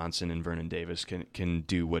Calvin Johnson and Vernon Davis can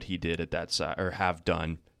do what he did at that side, or have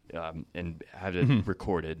done. And have it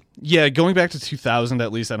recorded. Yeah, going back to 2000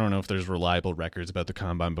 at least. I don't know if there's reliable records about the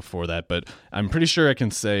combine before that, but I'm pretty sure I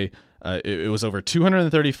can say it was over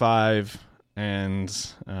 235 and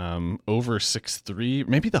over 6'3".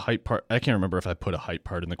 Maybe the height part, I can't remember if I put a height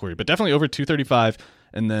part in the query, but definitely over 235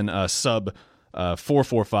 and then sub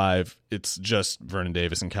 4.45. It's just Vernon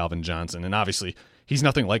Davis and Calvin Johnson. And obviously he's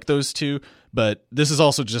nothing like those two, but this is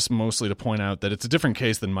also just mostly to point out that it's a different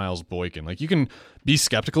case than Miles Boykin. Like, you can be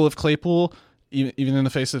skeptical of Claypool, even in the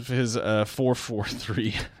face of his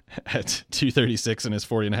 4.43 at 236 and his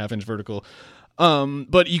 40.5-inch vertical.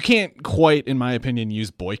 But you can't quite, in my opinion,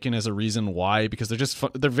 use Boykin as a reason why, because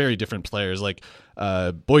they're very different players. Like,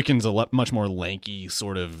 Boykin's much more lanky,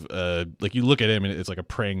 sort of, like you look at him and it's like a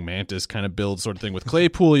praying mantis kind of build sort of thing. With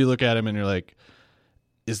Claypool, you look at him and you're like,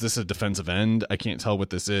 is this a defensive end? I can't tell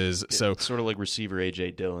what this is. So it's sort of like receiver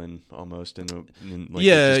A.J. Dillon almost in just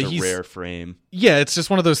a rare frame. Yeah, it's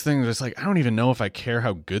just one of those things. It's like, I don't even know if I care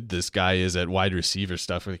how good this guy is at wide receiver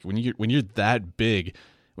stuff. Like, when you're that big,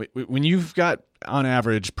 when you've got on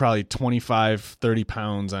average probably 25, 30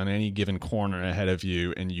 pounds on any given corner ahead of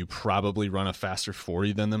you, and you probably run a faster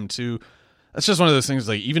 40 than them too. That's just one of those things,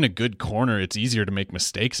 like, even a good corner, it's easier to make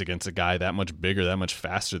mistakes against a guy that much bigger, that much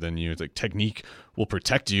faster than you. It's like, technique will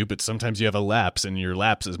protect you, but sometimes you have a lapse, and your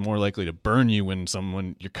lapse is more likely to burn you when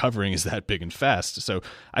someone you're covering is that big and fast. So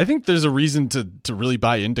I think there's a reason to really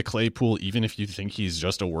buy into Claypool, even if you think he's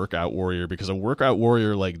just a workout warrior, because a workout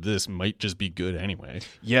warrior like this might just be good anyway.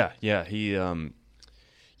 Yeah, he...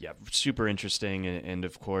 Yeah, super interesting, and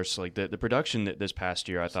of course, like the production this past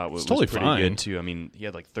year, I thought was totally pretty fine. good too. I mean, he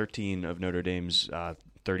had like 13 of Notre Dame's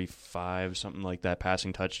 35, something like that,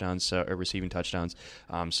 passing touchdowns or receiving touchdowns.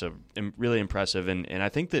 So really impressive, and I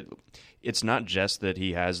think that it's not just that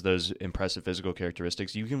he has those impressive physical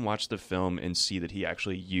characteristics. You can watch the film and see that he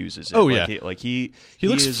actually uses it. Oh, like yeah. He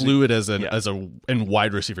looks fluid as yeah. in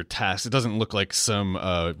wide receiver task. It doesn't look like some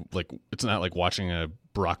it's not like watching a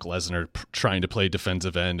Brock Lesnar trying to play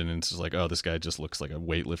defensive end, and it's just like, oh, this guy just looks like a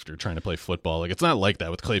weightlifter trying to play football. Like, it's not like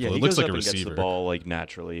that with Claypool. Yeah, it looks like a receiver. Gets the receiver. ball like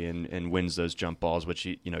naturally and wins those jump balls, which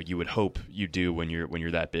you would hope you do when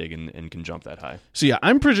you're that big and can jump that high. So yeah,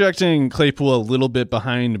 I'm projecting Claypool a little bit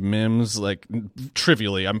behind Mims. Like,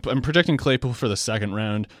 trivially, I'm projecting Claypool for the second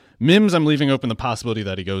round. Mims, I'm leaving open the possibility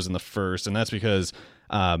that he goes in the first, and that's because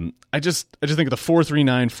I just think of the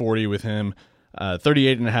 4.39 40 with him.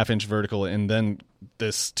 38.5-inch vertical, and then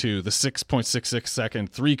this too, the 6.66 second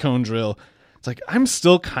 3-cone drill. It's like, I'm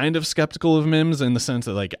still kind of skeptical of Mims in the sense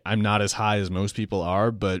that, like, I'm not as high as most people are,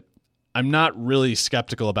 but I'm not really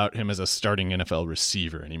skeptical about him as a starting NFL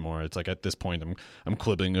receiver anymore. It's like, at this point, I'm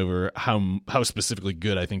quibbling over how specifically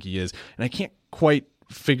good I think he is, and I can't quite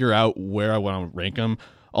figure out where I want to rank him.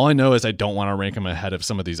 All I know is I don't want to rank him ahead of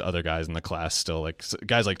some of these other guys in the class still, like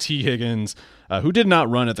guys like T. Higgins, who did not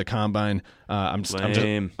run at the combine. I'm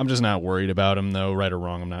just not worried about him, though. Right or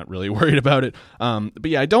wrong, I'm not really worried about it. But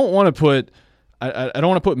yeah, I don't want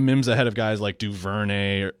to put Mims ahead of guys like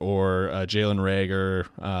Duvernay or Jalen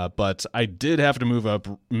Reagor, but I did have to move up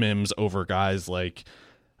Mims over guys like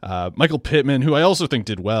Michael Pittman, who I also think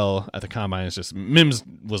did well at the combine. It's just Mims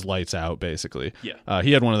was lights out, basically. Yeah.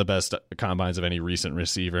 He had one of the best combines of any recent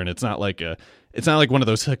receiver, and it's not like one of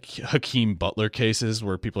those Hakeem Butler cases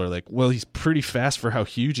where people are like, well, he's pretty fast for how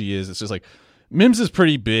huge he is. It's just like, Mims is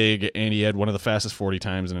pretty big, and he had one of the fastest 40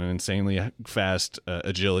 times in an insanely fast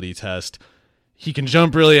agility test. He can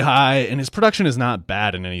jump really high, and his production is not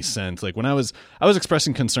bad in any sense. Like when I was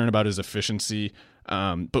expressing concern about his efficiency,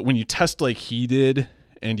 but when you test like he did,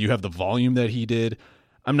 and you have the volume that he did,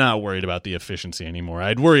 I'm not worried about the efficiency anymore.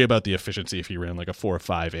 I'd worry about the efficiency if he ran like a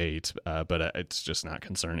 4.58, but it's just not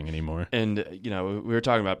concerning anymore. And, we were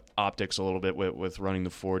talking about optics a little bit with running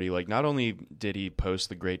the 40. Like, not only did he post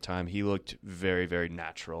the great time, he looked very, very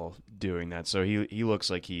natural doing that. So he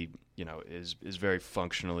looks like he, is very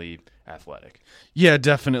functionally athletic. Yeah,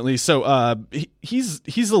 definitely. So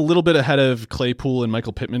he's a little bit ahead of Claypool and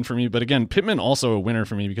Michael Pittman for me. But again, Pittman also a winner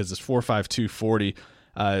for me because it's 4.52 40.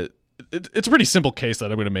 It's a pretty simple case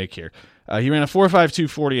that I'm going to make here. He ran a 4.52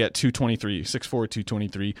 40 at 2:23, 6'4",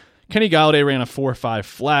 223. Kenny Golladay ran a 4.5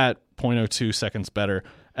 flat, 0.02 seconds better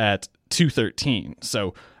at 2:13.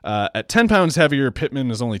 So at 10 pounds heavier, Pittman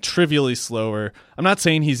is only trivially slower. I'm not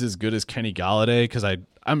saying he's as good as Kenny Golladay because I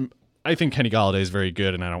think Kenny Golladay is very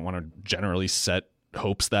good, and I don't want to generally set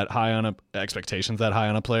hopes that high on expectations that high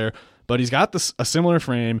on a player. But he's got a similar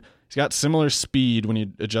frame. He's got similar speed when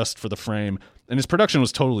you adjust for the frame. And his production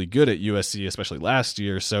was totally good at USC, especially last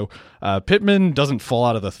year. So Pittman doesn't fall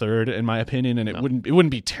out of the third, in my opinion, and it wouldn't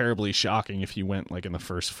be terribly shocking if he went like in the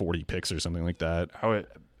first 40 picks or something like that.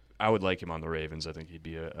 I would like him on the Ravens. I think he'd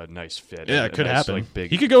be a nice fit. Yeah, it could happen. Like, big,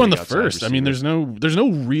 he could go in the first. Receiver. I mean, there's no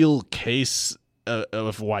real case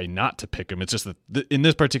of why not to pick him. It's just that in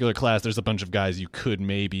this particular class, there's a bunch of guys you could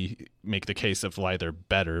maybe make the case of why they're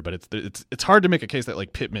better, but it's hard to make a case that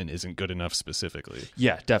like Pittman isn't good enough specifically.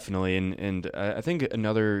 Yeah, definitely. And I think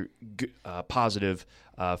another positive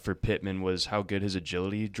for Pittman was how good his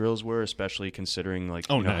agility drills were, especially considering nice.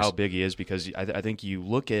 How big he is. Because I think you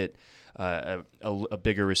look at a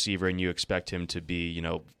bigger receiver and you expect him to be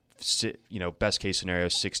best case scenario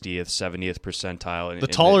 60th, 70th percentile. The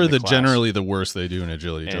taller, generally the worse they do in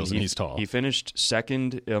agility drills, and he's tall. He finished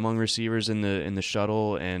second among receivers in the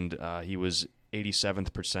shuttle, and he was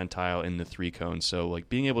 87th percentile in the 3-cone. So like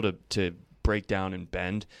being able to break down and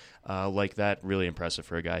bend like that, really impressive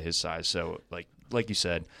for a guy his size. So like you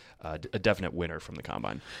said, a definite winner from the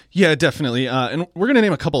Combine. Yeah, definitely. And we're going to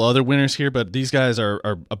name a couple other winners here, but these guys are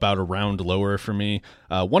about a round lower for me.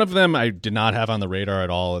 One of them I did not have on the radar at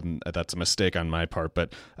all, and that's a mistake on my part,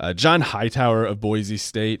 but John Hightower of Boise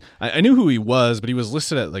State. I knew who he was, but he was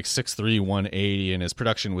listed at like 6'3", 180, and his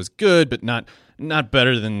production was good, but not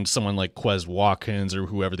better than someone like Quez Watkins or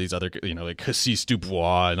whoever these other, like Cassis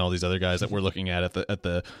Dubois and all these other guys that we're looking at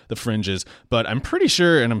the fringes. But I'm pretty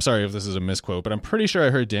sure, and I'm sorry if this is a misquote, but I'm pretty sure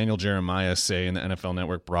I heard Daniel Jeremiah say in the NFL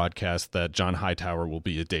Network broadcast that John Hightower will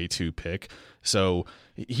be a day 2 pick. So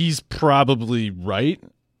he's probably right.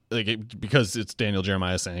 Because it's Daniel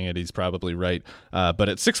Jeremiah saying it, he's probably right. But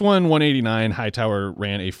at 6'1", 189, Hightower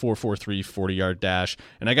ran a 4.43 40-yard dash,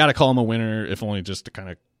 and I got to call him a winner, if only just to kind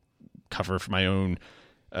of cover for my own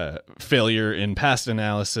failure in past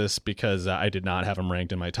analysis, because I did not have him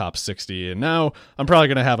ranked in my top 60, and now I'm probably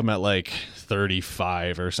going to have him at like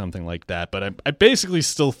 35 or something like that. But I basically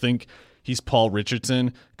still think he's Paul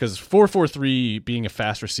Richardson, because 4.43 being a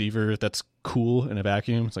fast receiver, that's cool in a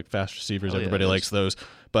vacuum. It's like fast receivers, everybody likes those.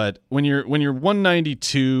 But when you're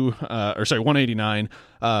 189,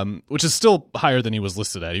 which is still higher than he was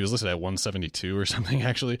listed at. He was listed at 172 or something,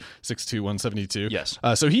 actually, 6'2", 172. Yes.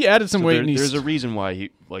 So he added some weight. There's a reason why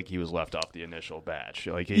he was left off the initial batch.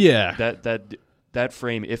 That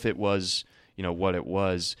frame, if it was what it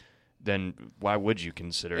was, then why would you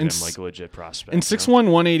consider him like a legit prospect? And 6'1",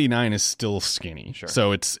 189 is still skinny. Sure.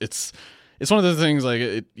 So it's one of the things,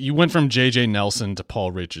 like you went from J.J. Nelson to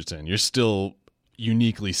Paul Richardson. You're still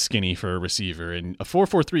uniquely skinny for a receiver, and a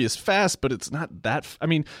 4.43 is fast, but it's not that. I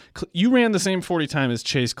mean, you ran the same 40 time as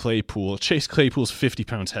Chase Claypool. Chase Claypool's 50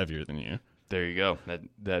 pounds heavier than you. There you go.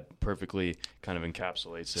 That perfectly kind of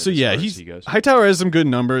encapsulates it. So yeah, he goes. Hightower has some good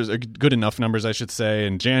numbers, or good enough numbers, I should say,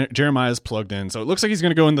 and Jeremiah's plugged in. So it looks like he's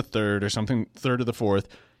going to go in the third or something, third or the fourth.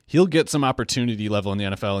 He'll get some opportunity level in the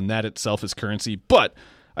NFL, and that itself is currency. But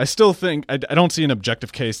I still think I don't see an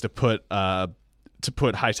objective case to put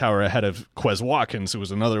Hightower ahead of Quez Watkins, who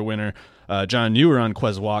was another winner. John, you were on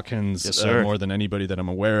Quez Watkins more than anybody that I'm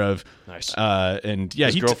aware of. Nice. And yeah,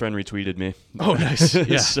 his girlfriend retweeted me. Oh, nice.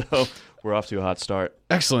 Yeah. So we're off to a hot start.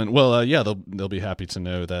 Excellent. Well, yeah, they'll be happy to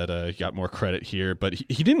know that he got more credit here. But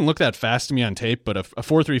he didn't look that fast to me on tape, but a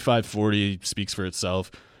 4.35 40 speaks for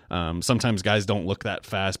itself. Sometimes guys don't look that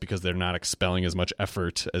fast because they're not expelling as much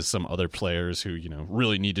effort as some other players who,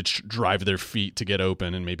 really need to drive their feet to get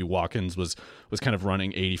open. And maybe Watkins was kind of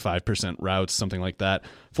running 85% routes, something like that.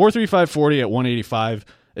 4.35 40 at 185.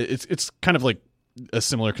 It's kind of like a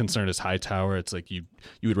similar concern as Hightower. It's like you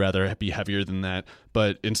would rather be heavier than that.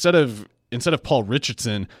 But instead of Paul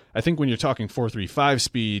Richardson, I think when you're talking 4.35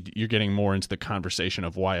 speed, you're getting more into the conversation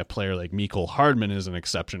of why a player like Mecole Hardman is an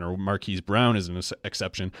exception or Marquise Brown is an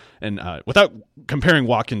exception. And without comparing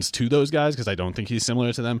Watkins to those guys, because I don't think he's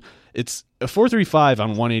similar to them, it's a 4.35 on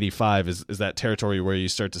 185 is that territory where you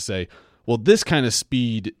start to say, well, this kind of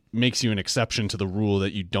speed makes you an exception to the rule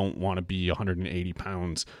that you don't want to be 180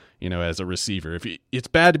 pounds, as a receiver. It's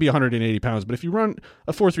bad to be 180 pounds, but if you run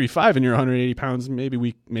a 4.35 and you're 180 pounds, maybe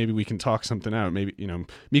we can talk something out. Maybe,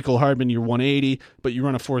 Mecole Hardman, you're 180, but you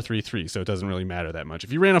run a 4.33, so it doesn't really matter that much.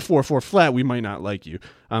 If you ran a 4.4 flat, we might not like you.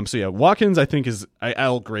 Watkins, I think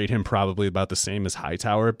I'll grade him probably about the same as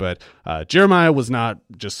Hightower, but Jeremiah was not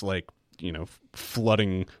just like,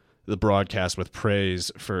 flooding the broadcast with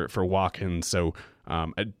praise for Watkins. So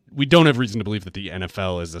we don't have reason to believe that the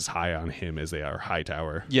NFL is as high on him as they are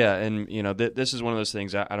Hightower. Yeah, and this is one of those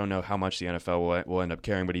things. I don't know how much the NFL will end up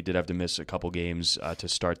caring, but he did have to miss a couple games to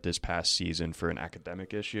start this past season for an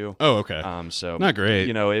academic issue. Oh, okay. So not great.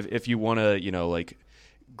 If you want to like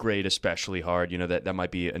grade especially hard, that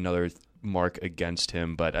might be another mark against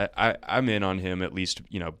him, but I'm in on him at least,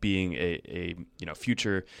 being a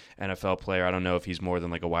future NFL player. I don't know if he's more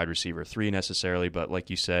than like a wide receiver 3 necessarily, but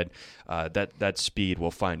like you said, that speed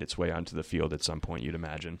will find its way onto the field at some point, you'd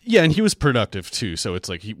imagine. Yeah, and he was productive too, so it's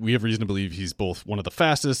like we have reason to believe he's both one of the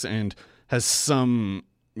fastest and has some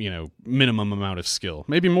minimum amount of skill,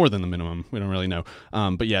 maybe more than the minimum. We don't really know.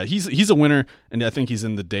 But yeah, he's a winner, and I think he's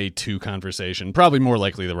in the day 2 conversation, probably more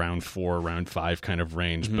likely the round 4, round 5 kind of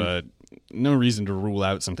range, but no reason to rule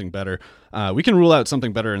out something better. We can rule out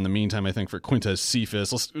something better in the meantime, I think, for Quintez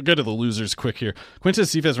Cephas. Let's go to the losers quick here. Quintez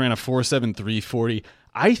Cephas ran a 4.73 40.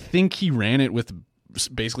 I think he ran it with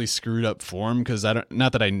basically screwed up form, because I'm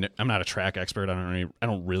not a track expert. I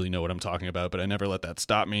don't really know what I'm talking about, but I never let that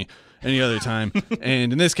stop me any other time.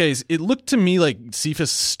 And in this case, it looked to me like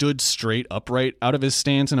Cephas stood straight upright out of his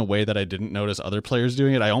stance in a way that I didn't notice other players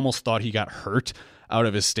doing it. I almost thought he got hurt out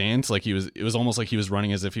of his stance, like it was almost like he was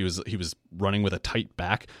running as if he was running with a tight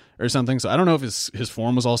back or something. So I don't know if his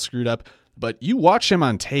form was all screwed up, but you watch him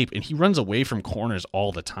on tape and he runs away from corners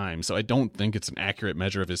all the time. So I don't think it's an accurate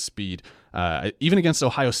measure of his speed. Even against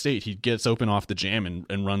Ohio State, he gets open off the jam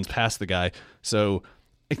and runs past the guy. So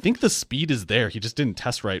I think the speed is there. He just didn't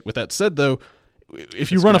test right. With that said, though,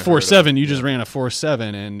 if you run a 4.7, you just ran a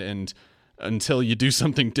 4.7, and until you do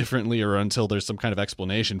something differently or until there's some kind of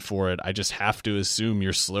explanation for it, I just have to assume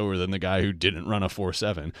you're slower than the guy who didn't run a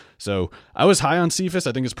 4.7. So I was high on Cephas.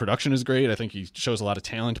 I think his production is great. I think he shows a lot of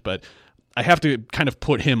talent, but I have to kind of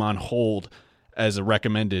put him on hold as a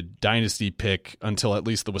recommended dynasty pick until at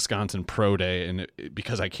least the Wisconsin Pro Day, and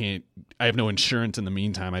because I have no insurance in the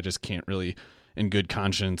meantime, I just can't really, in good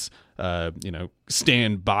conscience,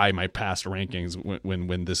 stand by my past rankings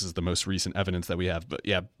when this is the most recent evidence that we have. But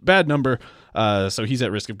yeah, bad number. So he's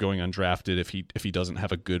at risk of going undrafted if he doesn't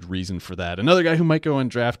have a good reason for that. Another guy who might go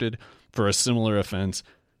undrafted for a similar offense,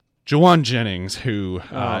 Jauan Jennings, who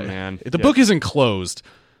the book isn't closed.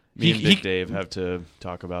 Me and Big Dave have to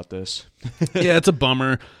talk about this. Yeah, it's a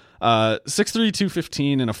bummer. 6'3",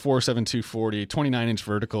 215 and a 4'7", 240, 29-inch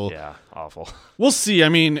vertical. Yeah, awful. We'll see. I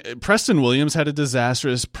mean, Preston Williams had a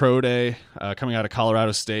disastrous pro day coming out of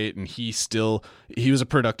Colorado State, and he was a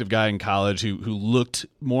productive guy in college who looked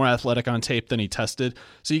more athletic on tape than he tested.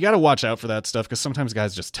 So you got to watch out for that stuff, because sometimes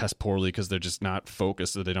guys just test poorly because they're just not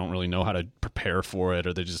focused, or they don't really know how to prepare for it,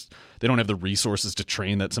 or they don't have the resources to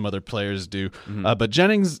train that some other players do. Mm-hmm. But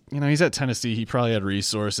Jennings, he's at Tennessee. He probably had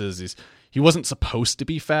resources. He wasn't supposed to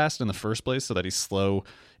be fast in the first place, so that he's slow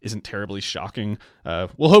isn't terribly shocking.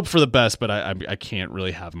 We'll hope for the best, but I can't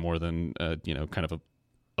really have more than kind of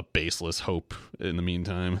a baseless hope in the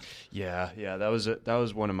meantime. Yeah, that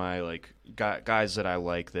was one of my guys that I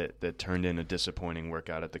like that turned in a disappointing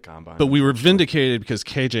workout at the combine. But we were vindicated because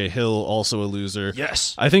KJ Hill, also a loser.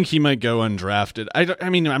 Yes, I think he might go undrafted. I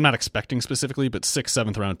mean, I'm not expecting specifically, but 6th,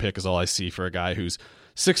 7th round pick is all I see for a guy who's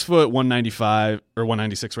 6 foot, 195 or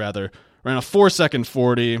 196 rather. Ran a 4.6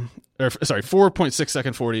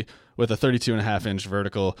 second 40 with a 32.5-inch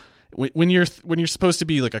vertical. When you're supposed to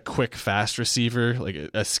be like a quick, fast receiver, like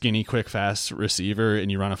a skinny, quick, fast receiver,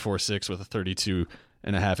 and you run a 4.6 with a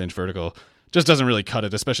 32.5-inch vertical, just doesn't really cut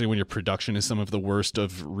it, especially when your production is some of the worst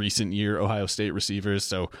of recent year Ohio State receivers.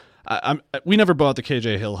 So we never bought the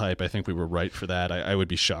KJ Hill hype. I think we were right for that. I would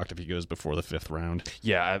be shocked if he goes before the 5th round.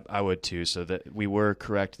 Yeah, I would too. So that we were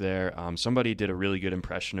correct there. Somebody did a really good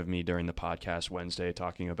impression of me during the podcast Wednesday,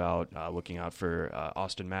 talking about looking out for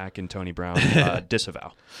Austin Mack and Tony Brown.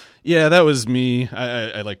 Disavow. Yeah, that was me.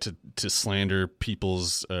 I like to slander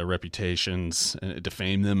people's reputations and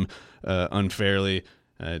defame them unfairly.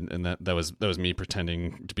 And that was me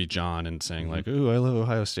pretending to be John and saying like, "Ooh, I love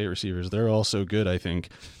Ohio State receivers. They're all so good, I think."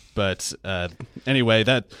 But anyway,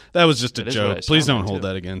 that was just a joke. Please don't hold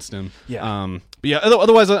that against him. Yeah. But yeah.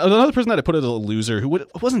 Otherwise, another person that I put as a loser who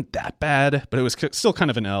wasn't that bad, but it was still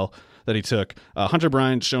kind of an L that he took. Hunter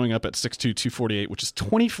Bryant showing up at 6'2", 248, which is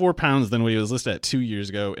 24 pounds than what he was listed at 2 years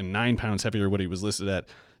ago, and 9 pounds heavier what he was listed at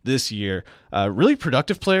this year. Really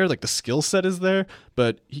productive player. Like the skill set is there,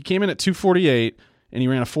 but he came in at 248. And he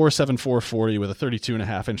ran a 4.7 440 with a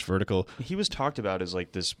 32.5-inch vertical. He was talked about as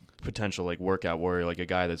like this potential like workout warrior, like a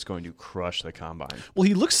guy that's going to crush the combine. Well,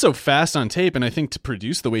 he looks so fast on tape, and I think to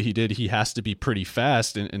produce the way he did, he has to be pretty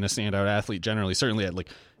fast and a standout athlete generally. Certainly at like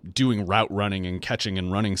doing route running and catching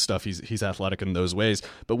and running stuff, he's athletic in those ways.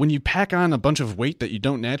 But when you pack on a bunch of weight that you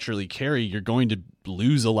don't naturally carry, you're going to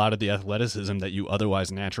lose a lot of the athleticism that you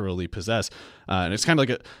otherwise naturally possess. And it's kind of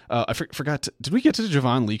like I forgot. Did we get to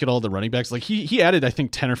Javon Leak at all, the running backs? Like he added, I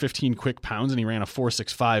think, 10 or 15 quick pounds, and he ran a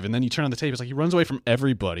 4.65. And then you turn on the tape, it's like he runs away from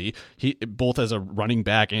everybody. He both as a running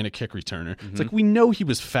back and a kick returner. It's like we know he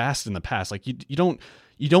was fast in the past. Like you don't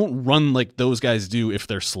run like those guys do if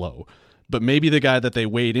they're slow. But maybe the guy that they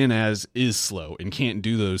weighed in as is slow and can't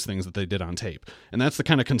do those things that they did on tape. And that's the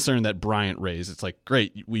kind of concern that Bryant raised. It's like,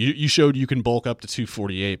 great, you showed you can bulk up to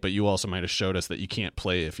 248, but you also might have showed us that you can't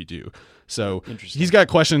play if you do. So he's got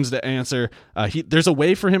questions to answer. There's a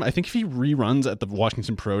way for him. I think if he reruns at the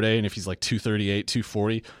Washington Pro Day and if he's like 238,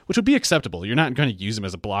 240, which would be acceptable. You're not going to use him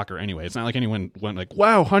as a blocker anyway. It's not like anyone went like,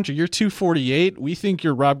 wow, Hunter, you're 248. We think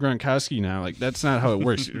you're Rob Gronkowski now. Like, that's not how it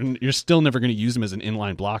works. You're still never going to use him as an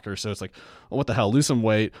inline blocker. So it's like, well, what the hell? Lose some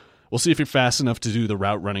weight. We'll see if you're fast enough to do the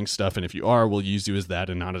route running stuff, and if you are, we'll use you as that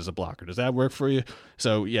and not as a blocker. Does that work for you?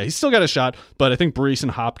 So, yeah, he's still got a shot, but I think Breece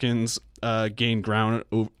and Hopkins gained ground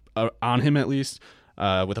on him at least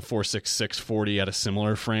with a 4.66 40 at a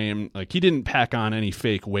similar frame. Like, he didn't pack on any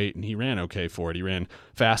fake weight, and he ran okay for it. He ran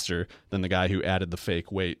faster than the guy who added the fake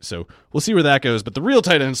weight. So we'll see where that goes. But the real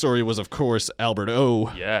tight end story was, of course, Albert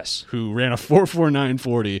O. Yes. Who ran a 4.49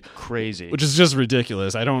 40. Crazy. Which is just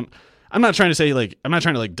ridiculous. I'm not trying to say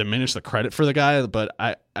diminish the credit for the guy, but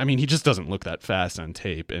I mean, he just doesn't look that fast on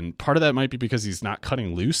tape. And part of that might be because he's not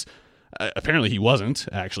cutting loose. Apparently he wasn't,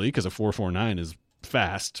 actually, because a 4.49 is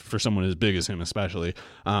fast for someone as big as him, especially.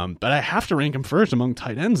 But I have to rank him first among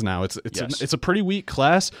tight ends now. It's a pretty weak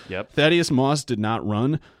class. Yep. Thaddeus Moss did not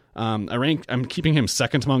run. I'm keeping him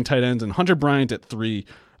second among tight ends, and Hunter Bryant at 3.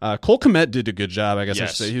 Cole Kmet did a good job, I guess I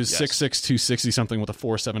should say. He was 6'6", 260 something with a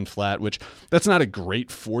 4.7 flat, which that's not a great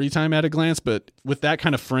 40 time at a glance, but with that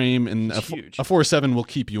kind of frame and a 4.7 will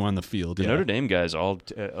keep you on the field. The Notre Dame guys all,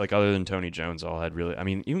 like other than Tony Jones, all had really, I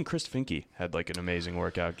mean, even Chris Finke had like an amazing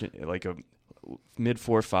workout, like a mid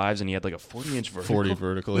 4.5s, and he had like a 40-inch vertical. 40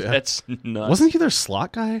 vertical, yeah. That's nuts. Wasn't he their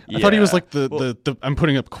slot guy? I thought he was like the I'm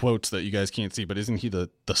putting up quotes that you guys can't see, but isn't he the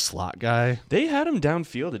slot guy? They had him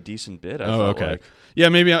downfield a decent bit, I felt okay. Like. Yeah,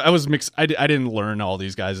 maybe I was mixed. I didn't learn all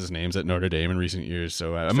these guys' names at Notre Dame in recent years,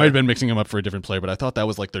 so I might have been mixing them up for a different player, but I thought that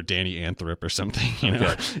was like their Danny Anthrop or something, you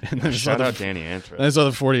know? And then shout out Danny Anthrop. And I saw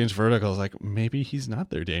the 40-inch vertical. I was like, maybe he's not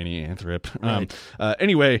their Danny Anthrop. Right.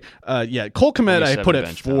 Anyway, Cole Kmet I put at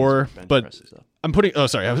 4, but I'm putting. Oh,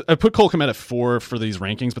 sorry, I put Cole Kmet at 4 for these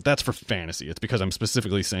rankings, but that's for fantasy. It's because I'm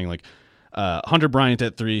specifically saying like Hunter Bryant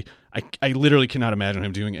at 3. I literally cannot imagine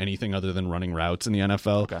him doing anything other than running routes in the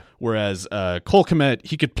NFL. Okay. Whereas Cole Kmet,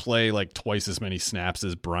 he could play like twice as many snaps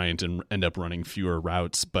as Bryant and end up running fewer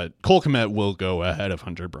routes. But Cole Kmet will go ahead of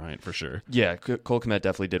Hunter Bryant for sure. Yeah, Cole Kmet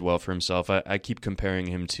definitely did well for himself. I keep comparing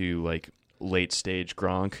him to like late stage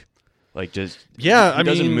Gronk. Like just he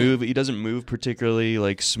doesn't move particularly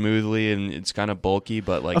like smoothly, and it's kind of bulky,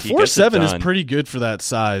 but like a 4.7 is pretty good for that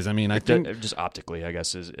size. I mean, I think just optically, I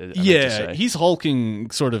guess is he's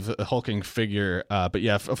hulking, sort of a hulking figure. But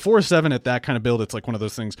yeah, a 4.7 at that kind of build, it's like one of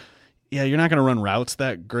those things. Yeah, you're not going to run routes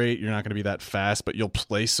that great. You're not going to be that fast, but you'll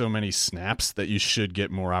play so many snaps that you should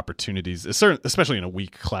get more opportunities, especially in a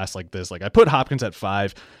weak class like this. Like I put Hopkins at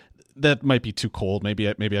 5. That might be too cold. Maybe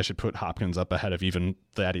I should put Hopkins up ahead of even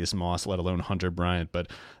Thaddeus Moss, let alone Hunter Bryant. But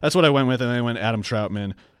that's what I went with, and then I went Adam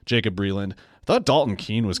Troutman, Jacob Breeland. I thought Dalton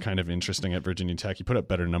Keene was kind of interesting at Virginia Tech. He put up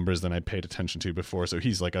better numbers than I paid attention to before, so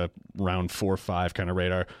he's like a round 4-5 kind of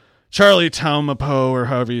radar. Charlie Taumapo, or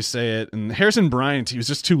however you say it, and Harrison Bryant, he was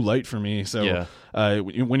just too light for me. So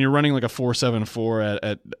when you're running like a 4.74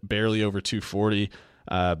 at barely over 240,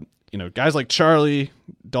 guys like Charlie,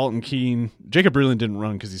 Dalton Keene, Jacob Breland didn't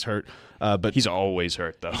run because he's hurt. But he's always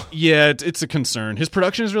hurt, though. Yeah, it's a concern. His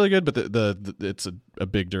production is really good, but it's a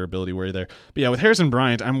big durability worry there. But yeah, with Harrison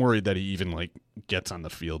Bryant, I'm worried that he even like gets on the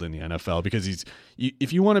field in the NFL, because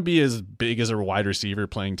if you want to be as big as a wide receiver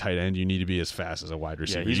playing tight end, you need to be as fast as a wide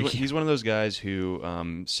receiver. Yeah, he's one of those guys who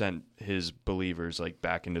sent his believers like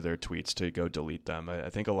back into their tweets to go delete them. I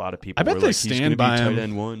think a lot of people. I bet were they like, stand by him. Tight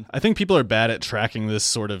end one. I think people are bad at tracking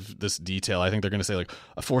this detail. I think they're going to say like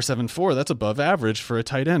a 4.74, that's above average for a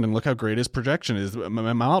tight end, and look how great his projection is.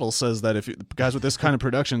 My model says that if guys with this kind of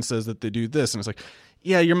production says that they do this, and it's like,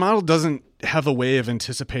 yeah, your model doesn't have a way of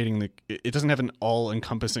anticipating it doesn't have an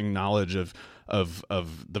all-encompassing knowledge of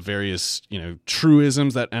the various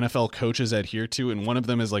truisms that NFL coaches adhere to, and one of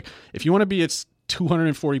them is like, if you want to be its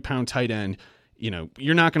 240-pound tight end,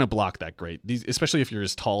 you're not going to block that great. Especially if you're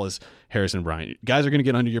as tall as Harrison Bryant. Guys are going to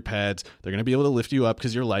get under your pads. They're going to be able to lift you up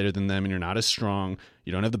because you're lighter than them and you're not as strong.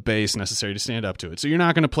 You don't have the base necessary to stand up to it. So you're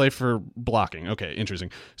not going to play for blocking. Okay, interesting.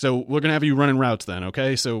 So we're going to have you running routes then,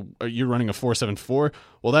 okay? So you're running a 4.74?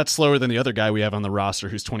 Well, that's slower than the other guy we have on the roster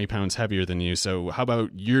who's 20 pounds heavier than you. So how about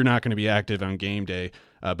you're not going to be active on game day?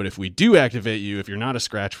 But if we do activate you, if you're not a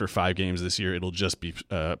scratch for 5 games this year, it'll just be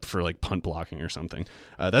for like punt blocking or something.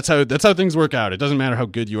 That's how things work out. It doesn't matter how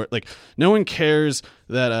good you are. Like, no one cares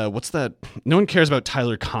that no one cares about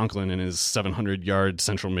Tyler Conklin in his 700-yard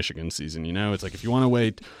Central Michigan season. It's like, if you want to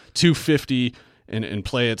weigh 250 and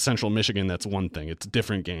play at Central Michigan, that's one thing. It's a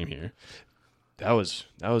different game here. That was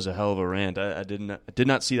a hell of a rant. I did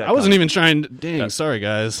not see that. I wasn't even trying. Sorry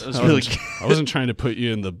guys. I wasn't trying to put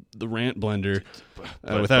you in the rant blender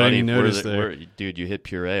without any notice there. Dude, you hit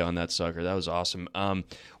puree on that sucker. That was awesome.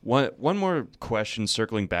 One more question,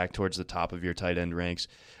 circling back towards the top of your tight end ranks,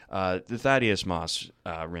 the Thaddeus Moss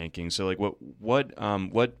ranking. So like, what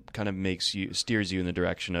kind of steers you in the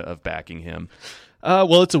direction of backing him?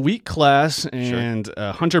 Well, it's a weak class, and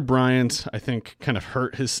Sure. Hunter Bryant, I think, kind of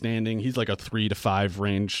hurt his standing. He's like a 3 to 5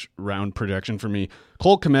 range round projection for me.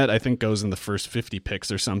 Cole Kmet, I think, goes in the first 50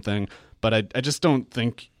 picks or something, but I just don't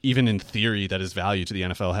think, even in theory, that his value to the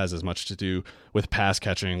NFL has as much to do with pass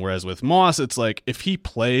catching, whereas with Moss, it's like, if he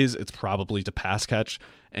plays, it's probably to pass catch,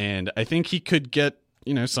 and I think he could get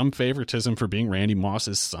some favoritism for being Randy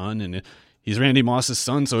Moss's son, and he's Randy Moss's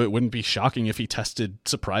son, so it wouldn't be shocking if he tested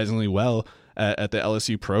surprisingly well at the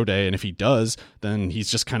LSU Pro Day, and if he does, then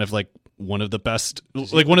he's just kind of like one of the best,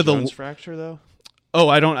 like one of the Jones fracture though. Oh,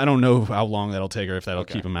 I don't know how long that'll take or if that'll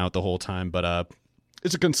keep him out the whole time, but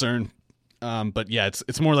it's a concern. But yeah,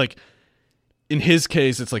 it's more like, in his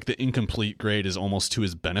case, it's like the incomplete grade is almost to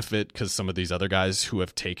his benefit, because some of these other guys who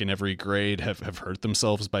have taken every grade have hurt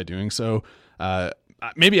themselves by doing so.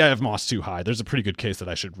 Maybe I have Moss too high. There's a pretty good case that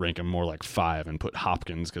I should rank him more like 5 and put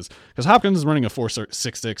Hopkins, because Hopkins is running a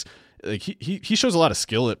 4.66. Like he shows a lot of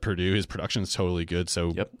skill at Purdue. His production is totally good.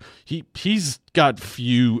 So he's got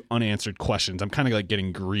few unanswered questions. I'm kind of like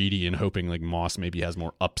getting greedy and hoping like Moss maybe has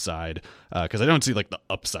more upside, because I don't see like the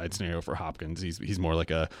upside scenario for Hopkins. He's more like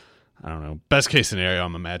a, I don't know, best case scenario,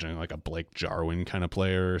 I'm imagining like a Blake Jarwin kind of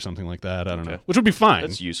player or something like that. I don't know, which would be fine.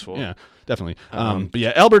 That's useful. Yeah, definitely. But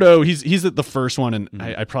yeah, Alberto, he's at the first one, and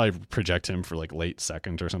I probably project him for like late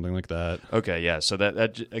second or something like that. Okay, yeah. So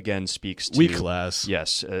that again speaks to weak class.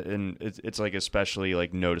 Yes, and it's like especially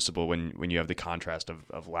like noticeable when you have the contrast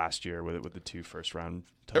of last year with the 2 first-round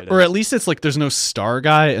tight ends. Or at least it's like there's no star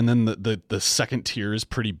guy, and then the second tier is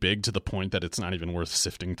pretty big to the point that it's not even worth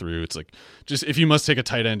sifting through. It's like, just if you must take a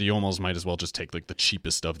tight end, you almost might as well just take like the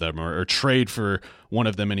cheapest of them, or trade for one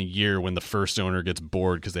of them in a year when the first owner gets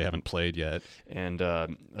bored because they haven't played yet. And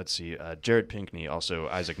let's see, Jared Pinkney, also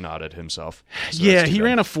Isaac nodded himself. So yeah, he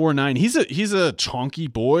ran a 4.9. He's a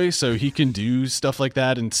chonky boy, so he can do stuff like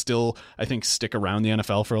that and still, I think, stick around the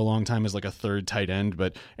NFL for a long time as like a third tight end.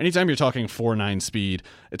 But anytime you're talking 4.9 speed,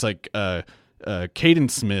 it's like Caden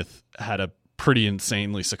Smith had a pretty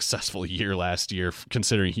insanely successful year last year,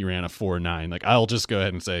 considering he ran a 4.9. Like, I'll just go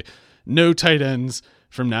ahead and say, no tight ends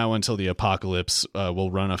from now until the apocalypse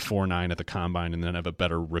will run a 4.9 at the combine and then have a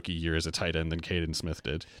better rookie year as a tight end than Caden Smith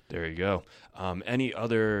did. There you go. Any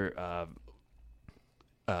other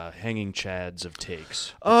hanging chads of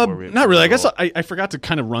takes? Not really. I guess I forgot to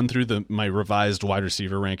kind of run through my revised wide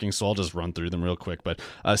receiver rankings, so I'll just run through them real quick. But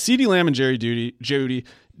CeeDee Lamb and Jerry Jeudy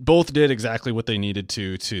both did exactly what they needed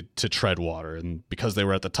to tread water, and because they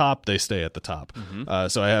were at the top, they stay at the top. Mm-hmm.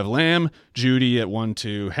 So I have Lamb, Jeudy at 1,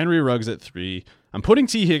 2, Henry Ruggs at 3. I'm putting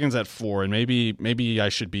T. Higgins at 4, and maybe I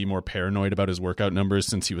should be more paranoid about his workout numbers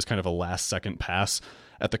since he was kind of a last-second pass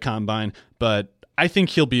at the Combine, but I think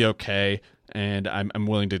he'll be okay. And I'm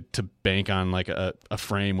willing to bank on like a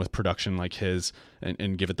frame with production like his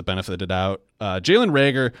and give it the benefit of the doubt. Jalen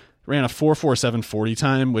Reagor ran a 4.47 40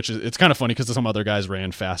 time, which it's kind of funny because some other guys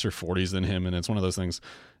ran faster 40s than him, and it's one of those things.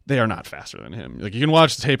 They are not faster than him. Like, you can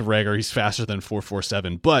watch the tape of Reagor, he's faster than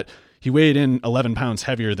 4.47, but he weighed in 11 pounds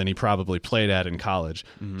heavier than he probably played at in college.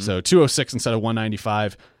 Mm-hmm. So 206 instead of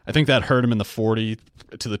 195. I think that hurt him in the 40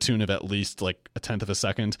 to the tune of at least like a tenth of a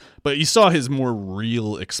second. But you saw his more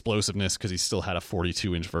real explosiveness because he still had a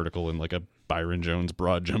 42-inch vertical and like a Byron Jones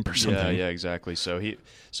broad jump or something. Yeah, exactly. So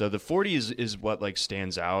the 40 is what like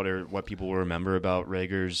stands out or what people will remember about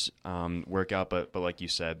Reagor's workout. But like you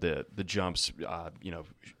said, the jumps,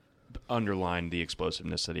 underline the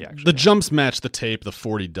explosiveness that he actually The jumps match the tape, the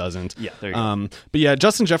 40 doesn't. Yeah, there you go. But yeah,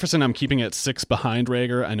 Justin Jefferson I'm keeping at 6 behind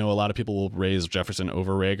Reagor. I know a lot of people will raise Jefferson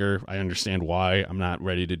over Reagor. I understand why. I'm not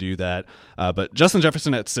ready to do that. But Justin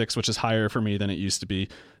Jefferson at 6, which is higher for me than it used to be.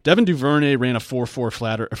 Devin Duvernay ran a 4.4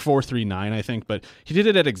 flatter, 4.39, I think, but he did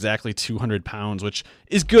it at exactly 200 pounds, which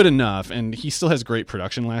is good enough, and he still has great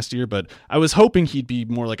production last year, but I was hoping he'd be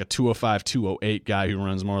more like a 205, 208 guy who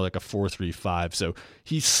runs more like a 4.35, so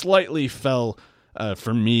he slightly fell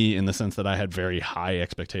for me in the sense that I had very high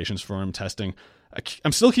expectations for him testing.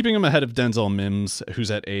 I'm still keeping him ahead of Denzel Mims, who's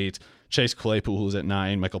at 8, Chase Claypool, who's at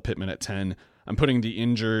 9, Michael Pittman at 10. I'm putting the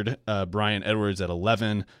injured Bryan Edwards at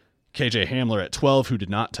 11, KJ Hamler at 12, who did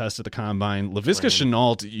not test at the Combine. Laviska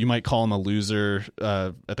Shenault, you might call him a loser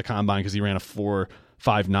at the Combine because he ran a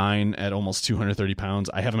 4.59 at almost 230 pounds.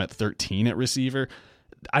 I have him at 13 at receiver.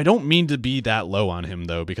 I don't mean to be that low on him,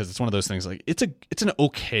 though, because it's one of those things like it's an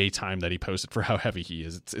okay time that he posted for how heavy he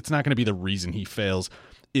is. It's not going to be the reason he fails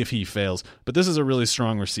if he fails. But this is a really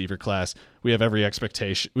strong receiver class. We have every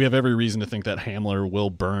expectation. We have every reason to think that Hamler will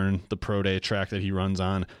burn the pro day track that he runs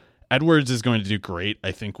on. Edwards is going to do great,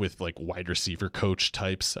 I think, with like wide receiver coach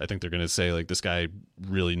types. I think they're going to say like, this guy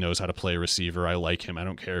really knows how to play receiver. I like him. I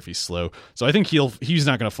don't care if he's slow. So I think he's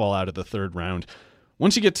not going to fall out of the third round.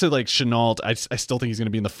 Once you get to like Shenault, I still think he's going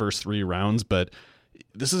to be in the first 3 rounds, but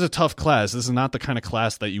this is a tough class. This is not the kind of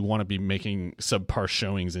class that you want to be making subpar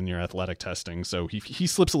showings in your athletic testing. So he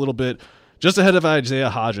slips a little bit. Just ahead of Isaiah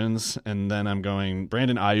Hodgins, and then I'm going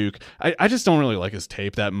Brandon Ayuk. I just don't really like his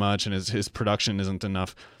tape that much, and his production isn't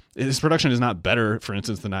enough. His production is not better, for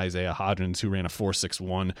instance, than Isaiah Hodgins, who ran a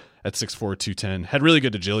 4.61 at 6'4", 210. Had really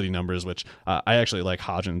good agility numbers, which I actually like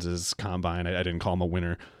Hodgins' Combine. I didn't call him a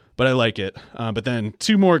winner, but I like it. But then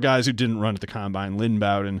 2 more guys who didn't run at the Combine, Lynn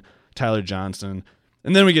Bowden, Tyler Johnston.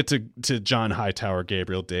 And then we get to John Hightower,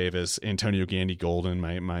 Gabriel Davis, Antonio Gandy Golden,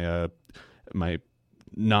 my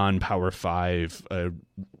non-Power 5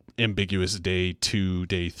 ambiguous day 2,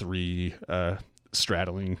 day 3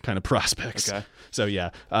 straddling kind of prospects. Okay. So yeah,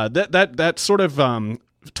 that sort of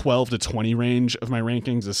 12 to 20 range of my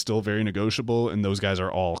rankings is still very negotiable, and those guys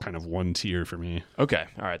are all kind of one tier for me. Okay,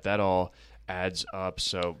 all right, that all adds up.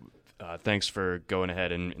 So thanks for going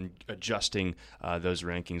ahead and adjusting those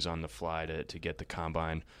rankings on the fly to get the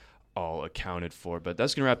Combine all accounted for. But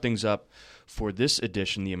that's going to wrap things up for this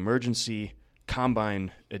edition, the emergency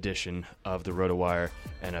Combine edition of the RotoWire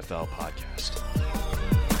NFL podcast.